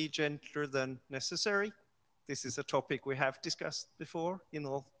 so be gentler than necessary. This is a topic we have discussed before in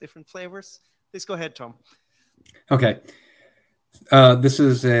all different flavors. Please go ahead, Tom. Okay. This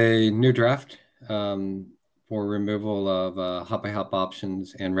is a new draft for removal of hop-by-hop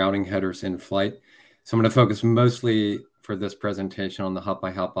options and routing headers in flight. So I'm going to focus mostly for this presentation on the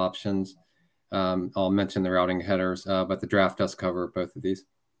hop-by-hop options. I'll mention the routing headers, but the draft does cover both of these.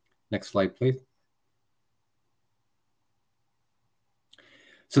 Next slide, please.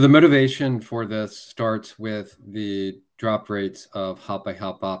 So the motivation for this starts with the drop rates of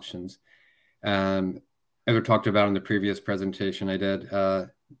hop-by-hop options. As we talked about in the previous presentation I did,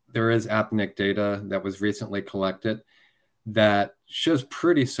 there is AppNIC data that was recently collected that shows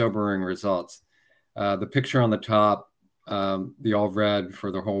pretty sobering results. The picture on the top, the all red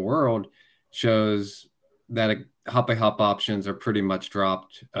for the whole world, shows that hop-by-hop options are pretty much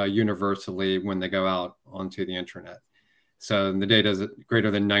dropped universally when they go out onto the internet. So the data is greater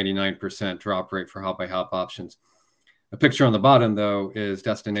than 99% drop rate for hop-by-hop options. The picture on the bottom, though, is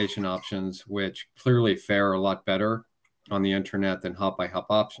destination options, which clearly fare a lot better on the internet than hop-by-hop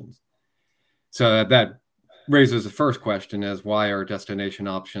options. So that raises the first question is, why are destination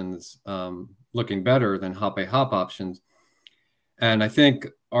options looking better than hop-by-hop options? And I think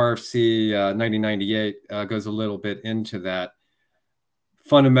RFC 9098 goes a little bit into that.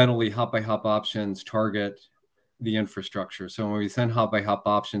 Fundamentally, hop-by-hop options target the infrastructure. So when we send hop-by-hop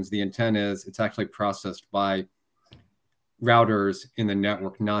options, the intent is it's actually processed by routers in the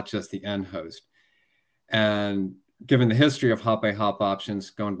network, not just the end host. And given the history of hop-by-hop options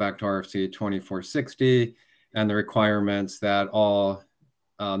going back to RFC 2460 and the requirements that all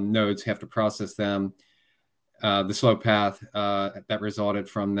nodes have to process them, the slow path that resulted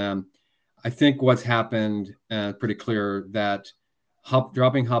from them, I think what's happened, pretty clear that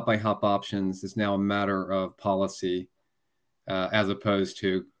dropping hop by hop options is now a matter of policy as opposed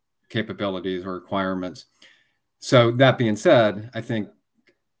to capabilities or requirements. So that being said, I think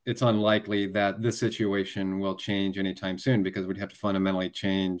it's unlikely that this situation will change anytime soon because we'd have to fundamentally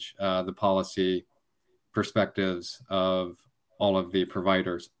change the policy perspectives of all of the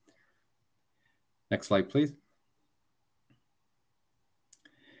providers. Next slide, please.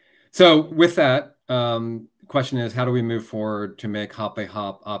 So with that, question is, how do we move forward to make hop by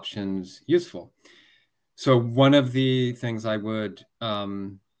hop options useful? So one of the things I would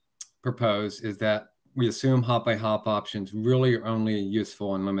propose is that we assume hop by hop options really are only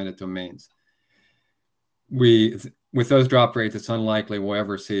useful in limited domains. With those drop rates, it's unlikely we'll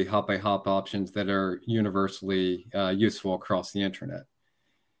ever see hop by hop options that are universally useful across the internet.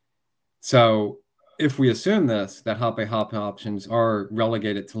 So if we assume this, that hop by hop options are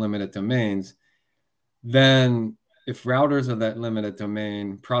relegated to limited domains, then if routers of that limited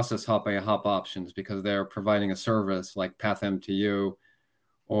domain process hop by hop options because they're providing a service like PathMTU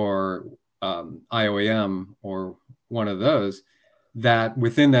or IOAM or one of those, that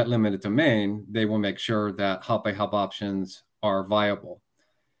within that limited domain, they will make sure that hop by hop options are viable.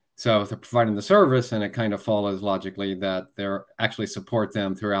 So if they're providing the service, and it kind of follows logically that they're actually support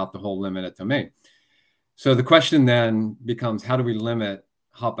them throughout the whole limited domain. So the question then becomes, how do we limit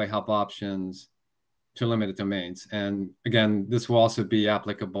hop by hop options to limited domains? And again, this will also be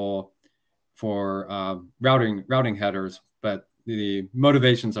applicable for routing headers, but the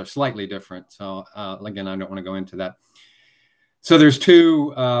motivations are slightly different. So again, I don't want to go into that. So there's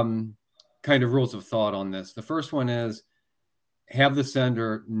two kind of rules of thought on this. The first one is have the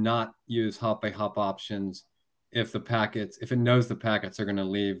sender not use hop by hop options if it knows the packets are going to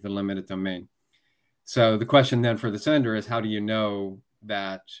leave the limited domain. So the question then for the sender is, how do you know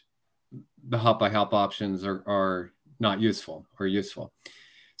that the hop by hop options are not useful or useful?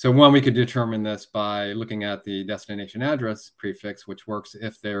 So one, we could determine this by looking at the destination address prefix, which works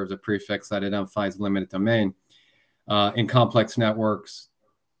if there's a prefix that identifies limited domain. In complex networks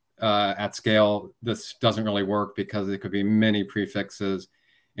at scale, this doesn't really work because there could be many prefixes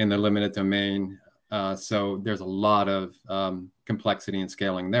in the limited domain. So there's a lot of complexity and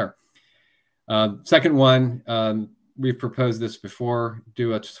scaling there. Second one, we've proposed this before,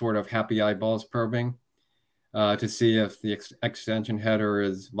 do a sort of happy eyeballs probing to see if the extension header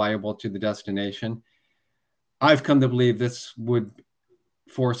is viable to the destination. I've come to believe this would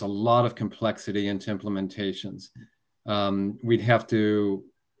force a lot of complexity into implementations. We'd have to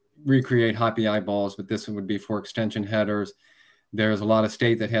recreate happy eyeballs, but this would be for extension headers. There's a lot of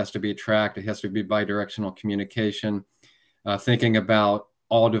state that has to be tracked. It has to be bidirectional communication. Thinking about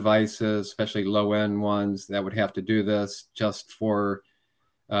all devices, especially low-end ones, that would have to do this just for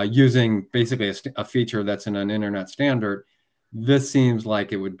using basically a feature that's in an internet standard. This seems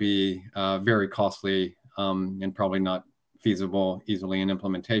like it would be very costly and probably not feasible easily in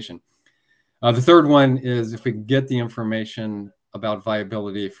implementation. The third one is if we get the information about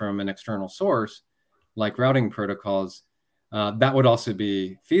viability from an external source, like routing protocols, that would also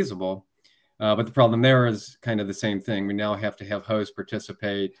be feasible. But the problem there is kind of the same thing. We now have to have hosts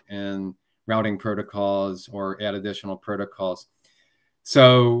participate in routing protocols or add additional protocols.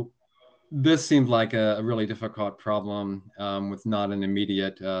 So this seemed like a really difficult problem with not an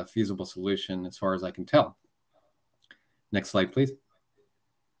immediate feasible solution as far as I can tell. Next slide, please.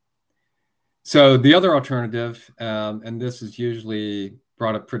 So the other alternative, and this is usually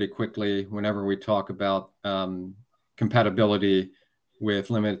brought up pretty quickly whenever we talk about compatibility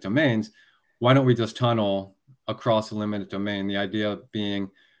with limited domains, why don't we just tunnel across a limited domain? The idea being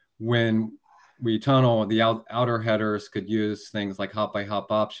when we tunnel, the outer headers could use things like hop by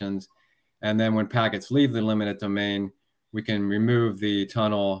hop options. And then when packets leave the limited domain, we can remove the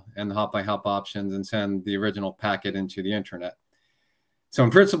tunnel and the hop by hop options and send the original packet into the internet. So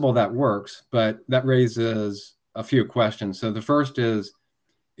in principle, that works, but that raises a few questions. So the first is,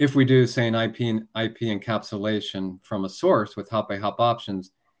 if we do, say, an IP encapsulation from a source with hop by hop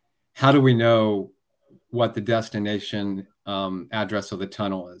options, how do we know what the destination address of the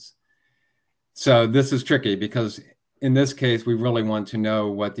tunnel is? So this is tricky because in this case, we really want to know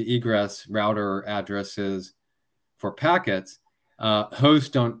what the egress router address is for packets. Hosts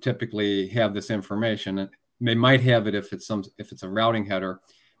don't typically have this information. They might have it if it's a routing header,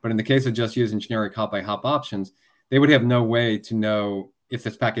 but in the case of just using generic hop by hop options, they would have no way to know if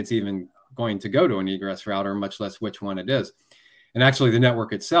this packet's even going to go to an egress router, much less which one it is. And actually the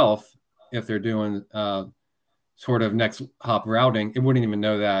network itself, if they're doing sort of next hop routing, it wouldn't even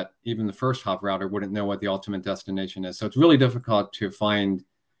know that. Even the first hop router wouldn't know what the ultimate destination is. So it's really difficult to find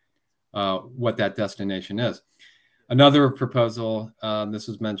what that destination is. Another proposal, this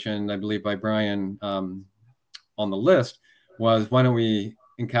was mentioned, I believe, by Brian on the list, was why don't we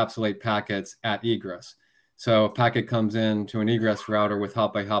encapsulate packets at egress? So a packet comes in to an egress router with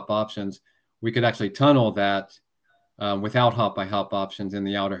hop-by-hop options. We could actually tunnel that without hop-by-hop options in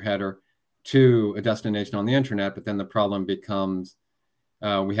the outer header to a destination on the internet, but then the problem becomes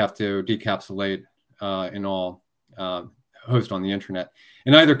we have to decapsulate in all host on the internet.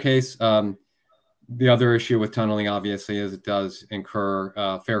 In either case, the other issue with tunneling, obviously, is it does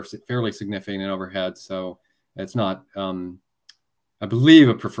incur fairly significant overhead. So it's not, I believe,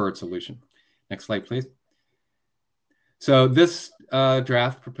 a preferred solution. Next slide, please. So this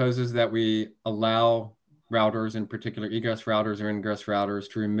draft proposes that we allow routers, in particular egress routers or ingress routers,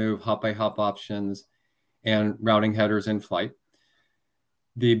 to remove hop-by-hop options and routing headers in flight.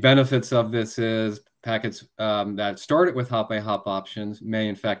 The benefits of this is packets that started with hop-by-hop options may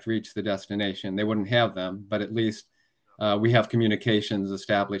in fact reach the destination. They wouldn't have them, but at least we have communications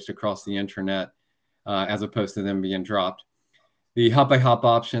established across the internet as opposed to them being dropped. The hop-by-hop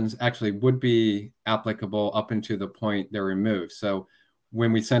options actually would be applicable up until the point they're removed. So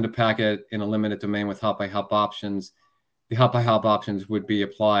when we send a packet in a limited domain with hop-by-hop options, the hop-by-hop options would be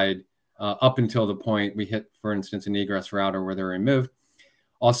applied up until the point we hit, for instance, an egress router where they're removed.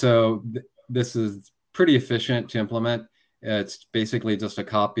 Also, this is pretty efficient to implement. It's basically just a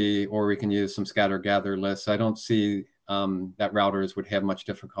copy, or we can use some scatter-gather lists. I don't see that routers would have much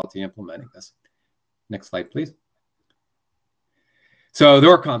difficulty implementing this. Next slide, please. So there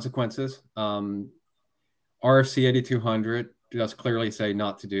are consequences. RFC 8200 does clearly say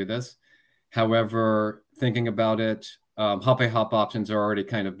not to do this. However, thinking about it, hop-by-hop options are already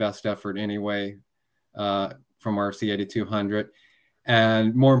kind of best effort anyway from RFC 8200.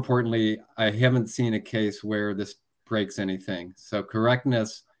 And more importantly, I haven't seen a case where this breaks anything. So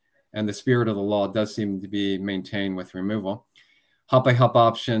correctness and the spirit of the law does seem to be maintained with removal. Hop-by-hop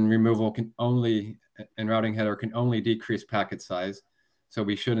option removal can only, and routing header can only decrease packet size. So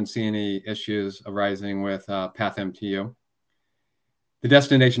we shouldn't see any issues arising with path MTU. The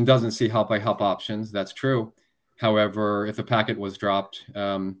destination doesn't see hop-by-hop options. That's true. However, if a packet was dropped,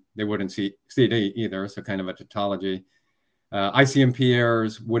 they wouldn't see it either. So kind of a tautology. ICMP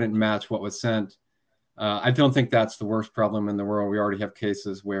errors wouldn't match what was sent. I don't think that's the worst problem in the world. We already have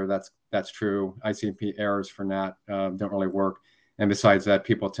cases where that's true. ICMP errors for NAT don't really work. And besides that,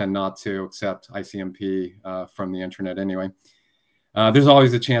 people tend not to accept ICMP from the internet anyway. There's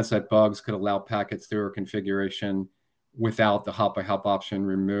always a chance that bugs could allow packets through a configuration without the hop-by-hop option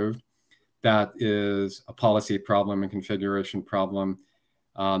removed. That is a policy problem and configuration problem,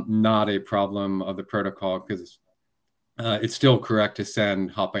 not a problem of the protocol, because it's still correct to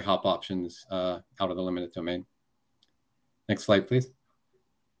send hop-by-hop options out of the limited domain. Next slide, please.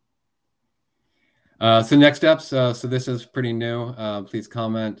 So next steps, so this is pretty new. Please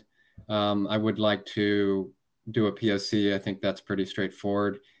comment. I would like to do a POC. I think that's pretty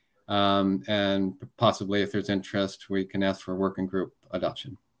straightforward. And possibly if there's interest, we can ask for working group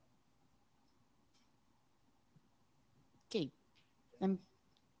adoption. Okay.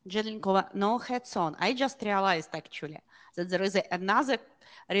 Jelinkova, no heads on. I just realized actually that there is another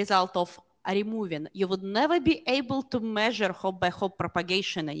result of removing. You would never be able to measure hop by hop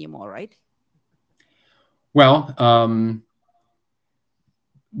propagation anymore, right? Well,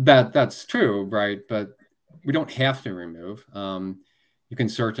 that's true, right? But we don't have to remove. You can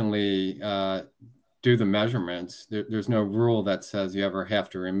certainly do the measurements. There's no rule that says you ever have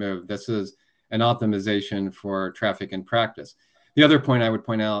to remove. This is an optimization for traffic in practice. The other point I would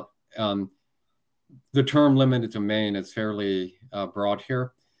point out, the term limited domain is fairly broad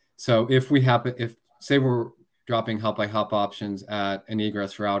here. So if say we're dropping hop-by-hop options at an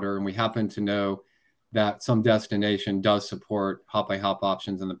egress router and we happen to know that some destination does support hop-by-hop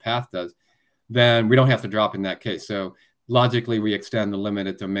options and the path does, then we don't have to drop in that case. So logically, we extend the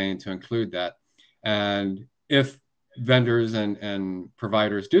limited domain to include that. And if vendors and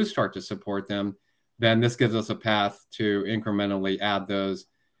providers do start to support them, then this gives us a path to incrementally add those,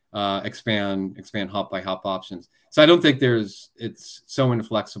 expand hop-by-hop options. So I don't think it's so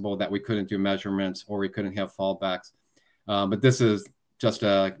inflexible that we couldn't do measurements or we couldn't have fallbacks. But this is just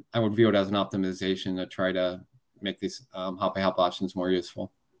I would view it as an optimization to try to make these hop-by-hop options more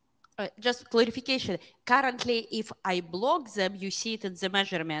useful. Just clarification. Currently, if I block them, you see it in the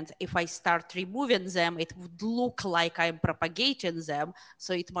measurements. If I start removing them, it would look like I'm propagating them.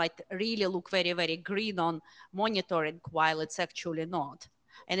 So it might really look very, very green on monitoring while it's actually not.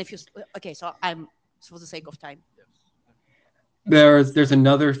 And if you, okay, so I'm, for the sake of time. There's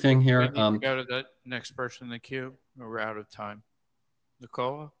another thing here. We need to go to the next person in the queue, or we're out of time.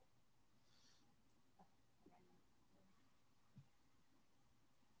 Nicola?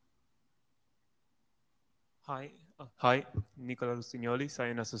 Hi, Nicola Lucignoli,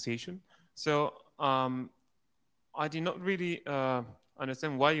 Science Association. So I did not really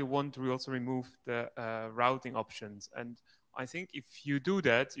understand why you want to also remove the routing options. And I think if you do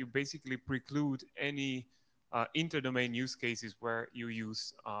that, you basically preclude any interdomain use cases where you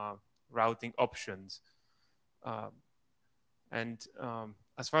use routing options.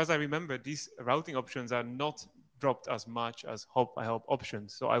 As far as I remember, these routing options are not dropped as much as hop by hop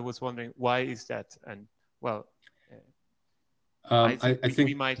options. So I was wondering, why is that? And well, I think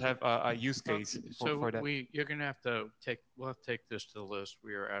we might have a use case for that. You're going to have to we'll take this to the list.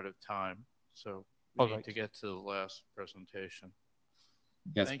 We are out of time. So we All need right. to get to the last presentation.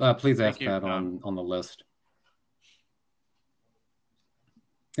 Yes, Thank you. please ask Thank you. that on the list.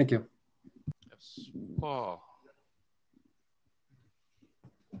 Thank you. Yes. Paul.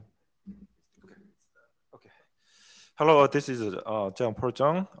 Hello, this is Jean Paul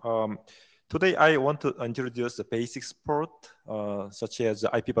Zhang. Today, I want to introduce the basic support, such as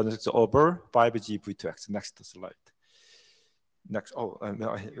IP106 over 5G V2X. Next slide. Next,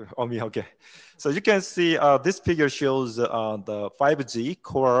 on me, okay. So you can see this figure shows the 5G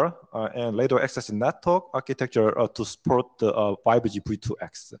core and later access network architecture to support the 5G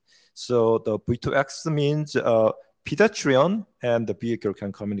V2X. So the V2X means pedestrian and the vehicle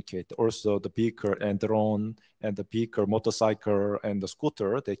can communicate. Also the vehicle and drone and the vehicle, motorcycle and the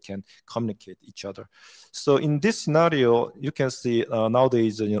scooter, they can communicate each other. So in this scenario, you can see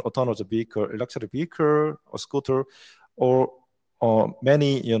nowadays autonomous vehicle, electric vehicle or scooter or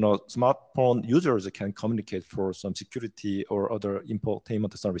many smartphone users can communicate for some security or other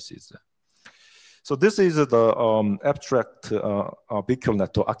infotainment services. So this is the abstract vehicle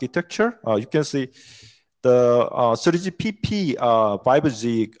network architecture. You can see the 3GPP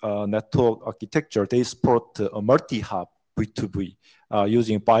 5G network architecture, they support a multi-hub V2V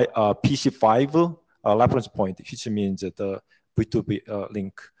using PC5 reference point, which means the V2V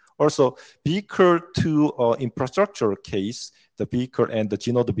link. Also, vehicle to infrastructure case, the vehicle and the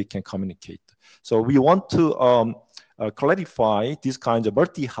G-Node can communicate. So we want to clarify this kind of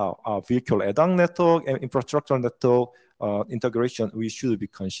multi-hub vehicle add-on network and infrastructure network integration, we should be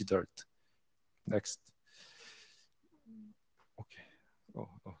considered. Next.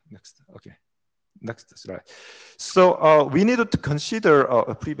 Next, okay. Next slide. So we needed to consider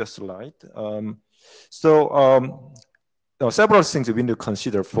a previous slide. Several things we need to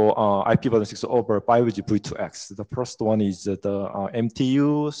consider for IP106 over 5G V2X. The first one is the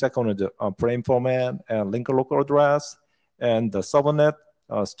MTU, second is the frame format and link local address, and the subnet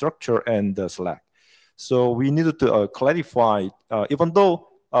structure and the slack. So we needed to clarify, even though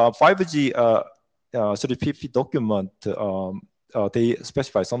 5G 3PP document they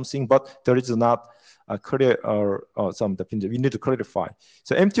specify something, but there is not a clear some definition. We need to clarify.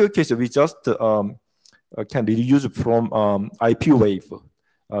 So MTU case, we just can be used from IP wave,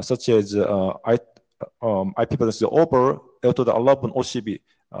 such as IP106 over L2.11 OCB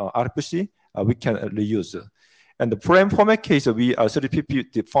RPC, we can reuse. And the frame format case, we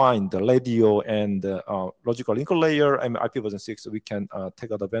 3PP define the radio and logical link layer, and IP106, we can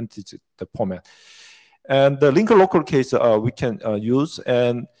take advantage of the format. And the link local case we can use,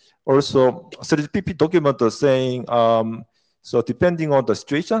 and also 3PP document saying, so depending on the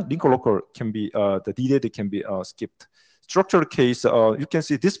situation, link local can be, the delay can be skipped. Structural case, you can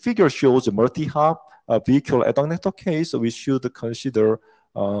see this figure shows a multi-hub vehicle add-on network case. We should consider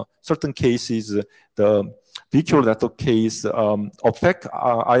certain cases, the vehicle network case, OPEC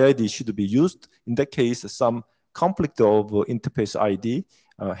IID should be used. In that case, some conflict of interface ID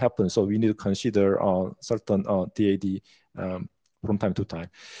happens. So we need to consider certain DAD from time to time.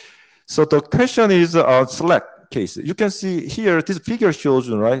 So the question is select case. You can see here, this figure shows,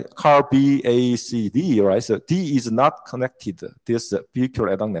 right, car B, A, C, D, right? So D is not connected, this vehicle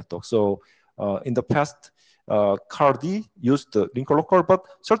add-on network. So in the past, car D used the link local, but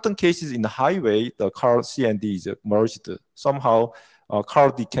certain cases in the highway, the car C and D is merged. Somehow,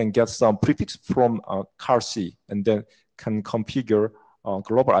 car D can get some prefix from car C and then can configure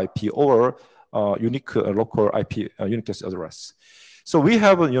global IP or unique local IP unique address. So we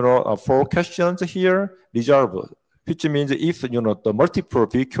have 4 questions here resolved, which means if the multiple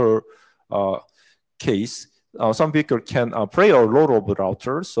vehicle case, some vehicle can play a role of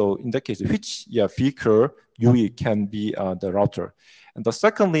router. So in that case, which vehicle UE can be the router. And the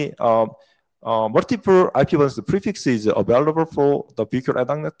secondly, multiple IP1 prefixes available for the vehicle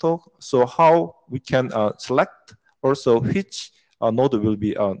add-on network. So how we can select also which node will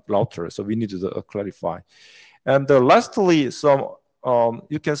be a router. So we need to clarify. And lastly, some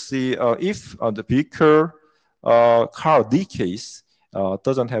you can see if the vehicle car D case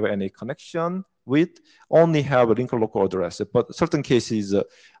doesn't have any connection, with only have a link local address. But certain cases,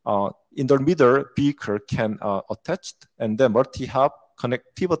 intermediate vehicle can attach, and then multi-hub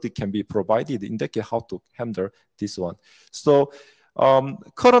connectivity can be provided. In that case, how to handle this one. So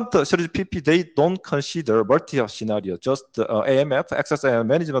current series PP, they don't consider multi-hub scenario, just AMF, access and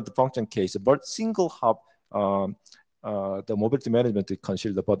management function case, but single hub, the mobility management is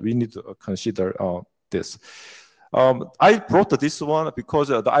considered, but we need to consider this. I brought this one because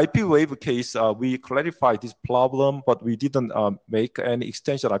the IP wave case, we clarified this problem, but we didn't make any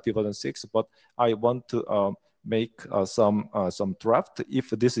extension IP version 6, but I want to make some draft. If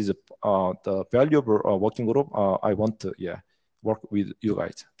this is the valuable working group, I want to work with you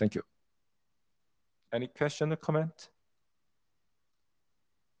guys. Thank you. Any question or comment?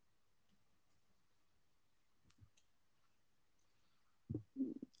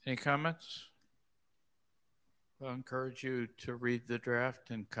 Any comments? I'll encourage you to read the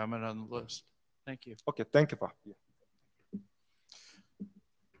draft and comment on the list. Thank you. Okay, thank you, Bob. Yeah.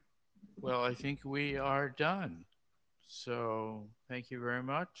 Well, I think we are done. So thank you very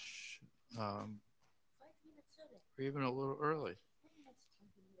much. We're even a little early.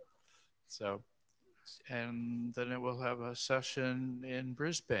 So, and then it will have a session in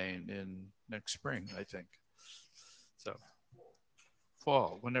Brisbane in next spring, I think. So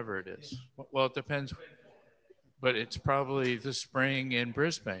fall, whenever it is. Well, it depends, but it's probably the spring in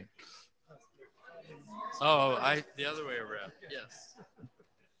Brisbane. Oh, the other way around. Yes.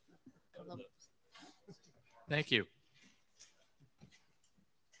 Thank you.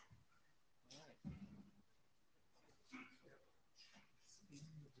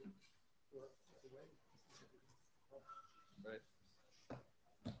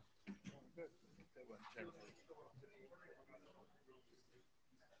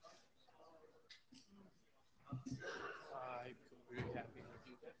 I'm really happy to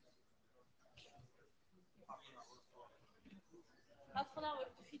do that. Half an hour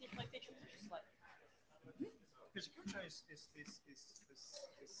to finish my page slide. Execution is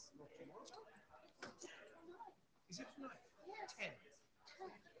not tomorrow? Is it tonight? Yes. 10.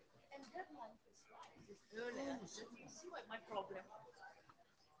 And deadline for slides is earlier. You see what my problem?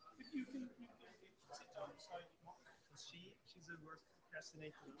 But you can sit down beside she's a worst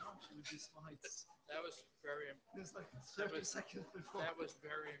procrastinator now. She would do slides. That was very There's like 30 seconds before. That was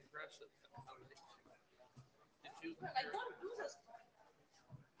very impressive. Did you? Well, I don't do this.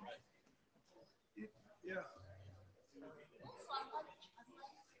 Yeah.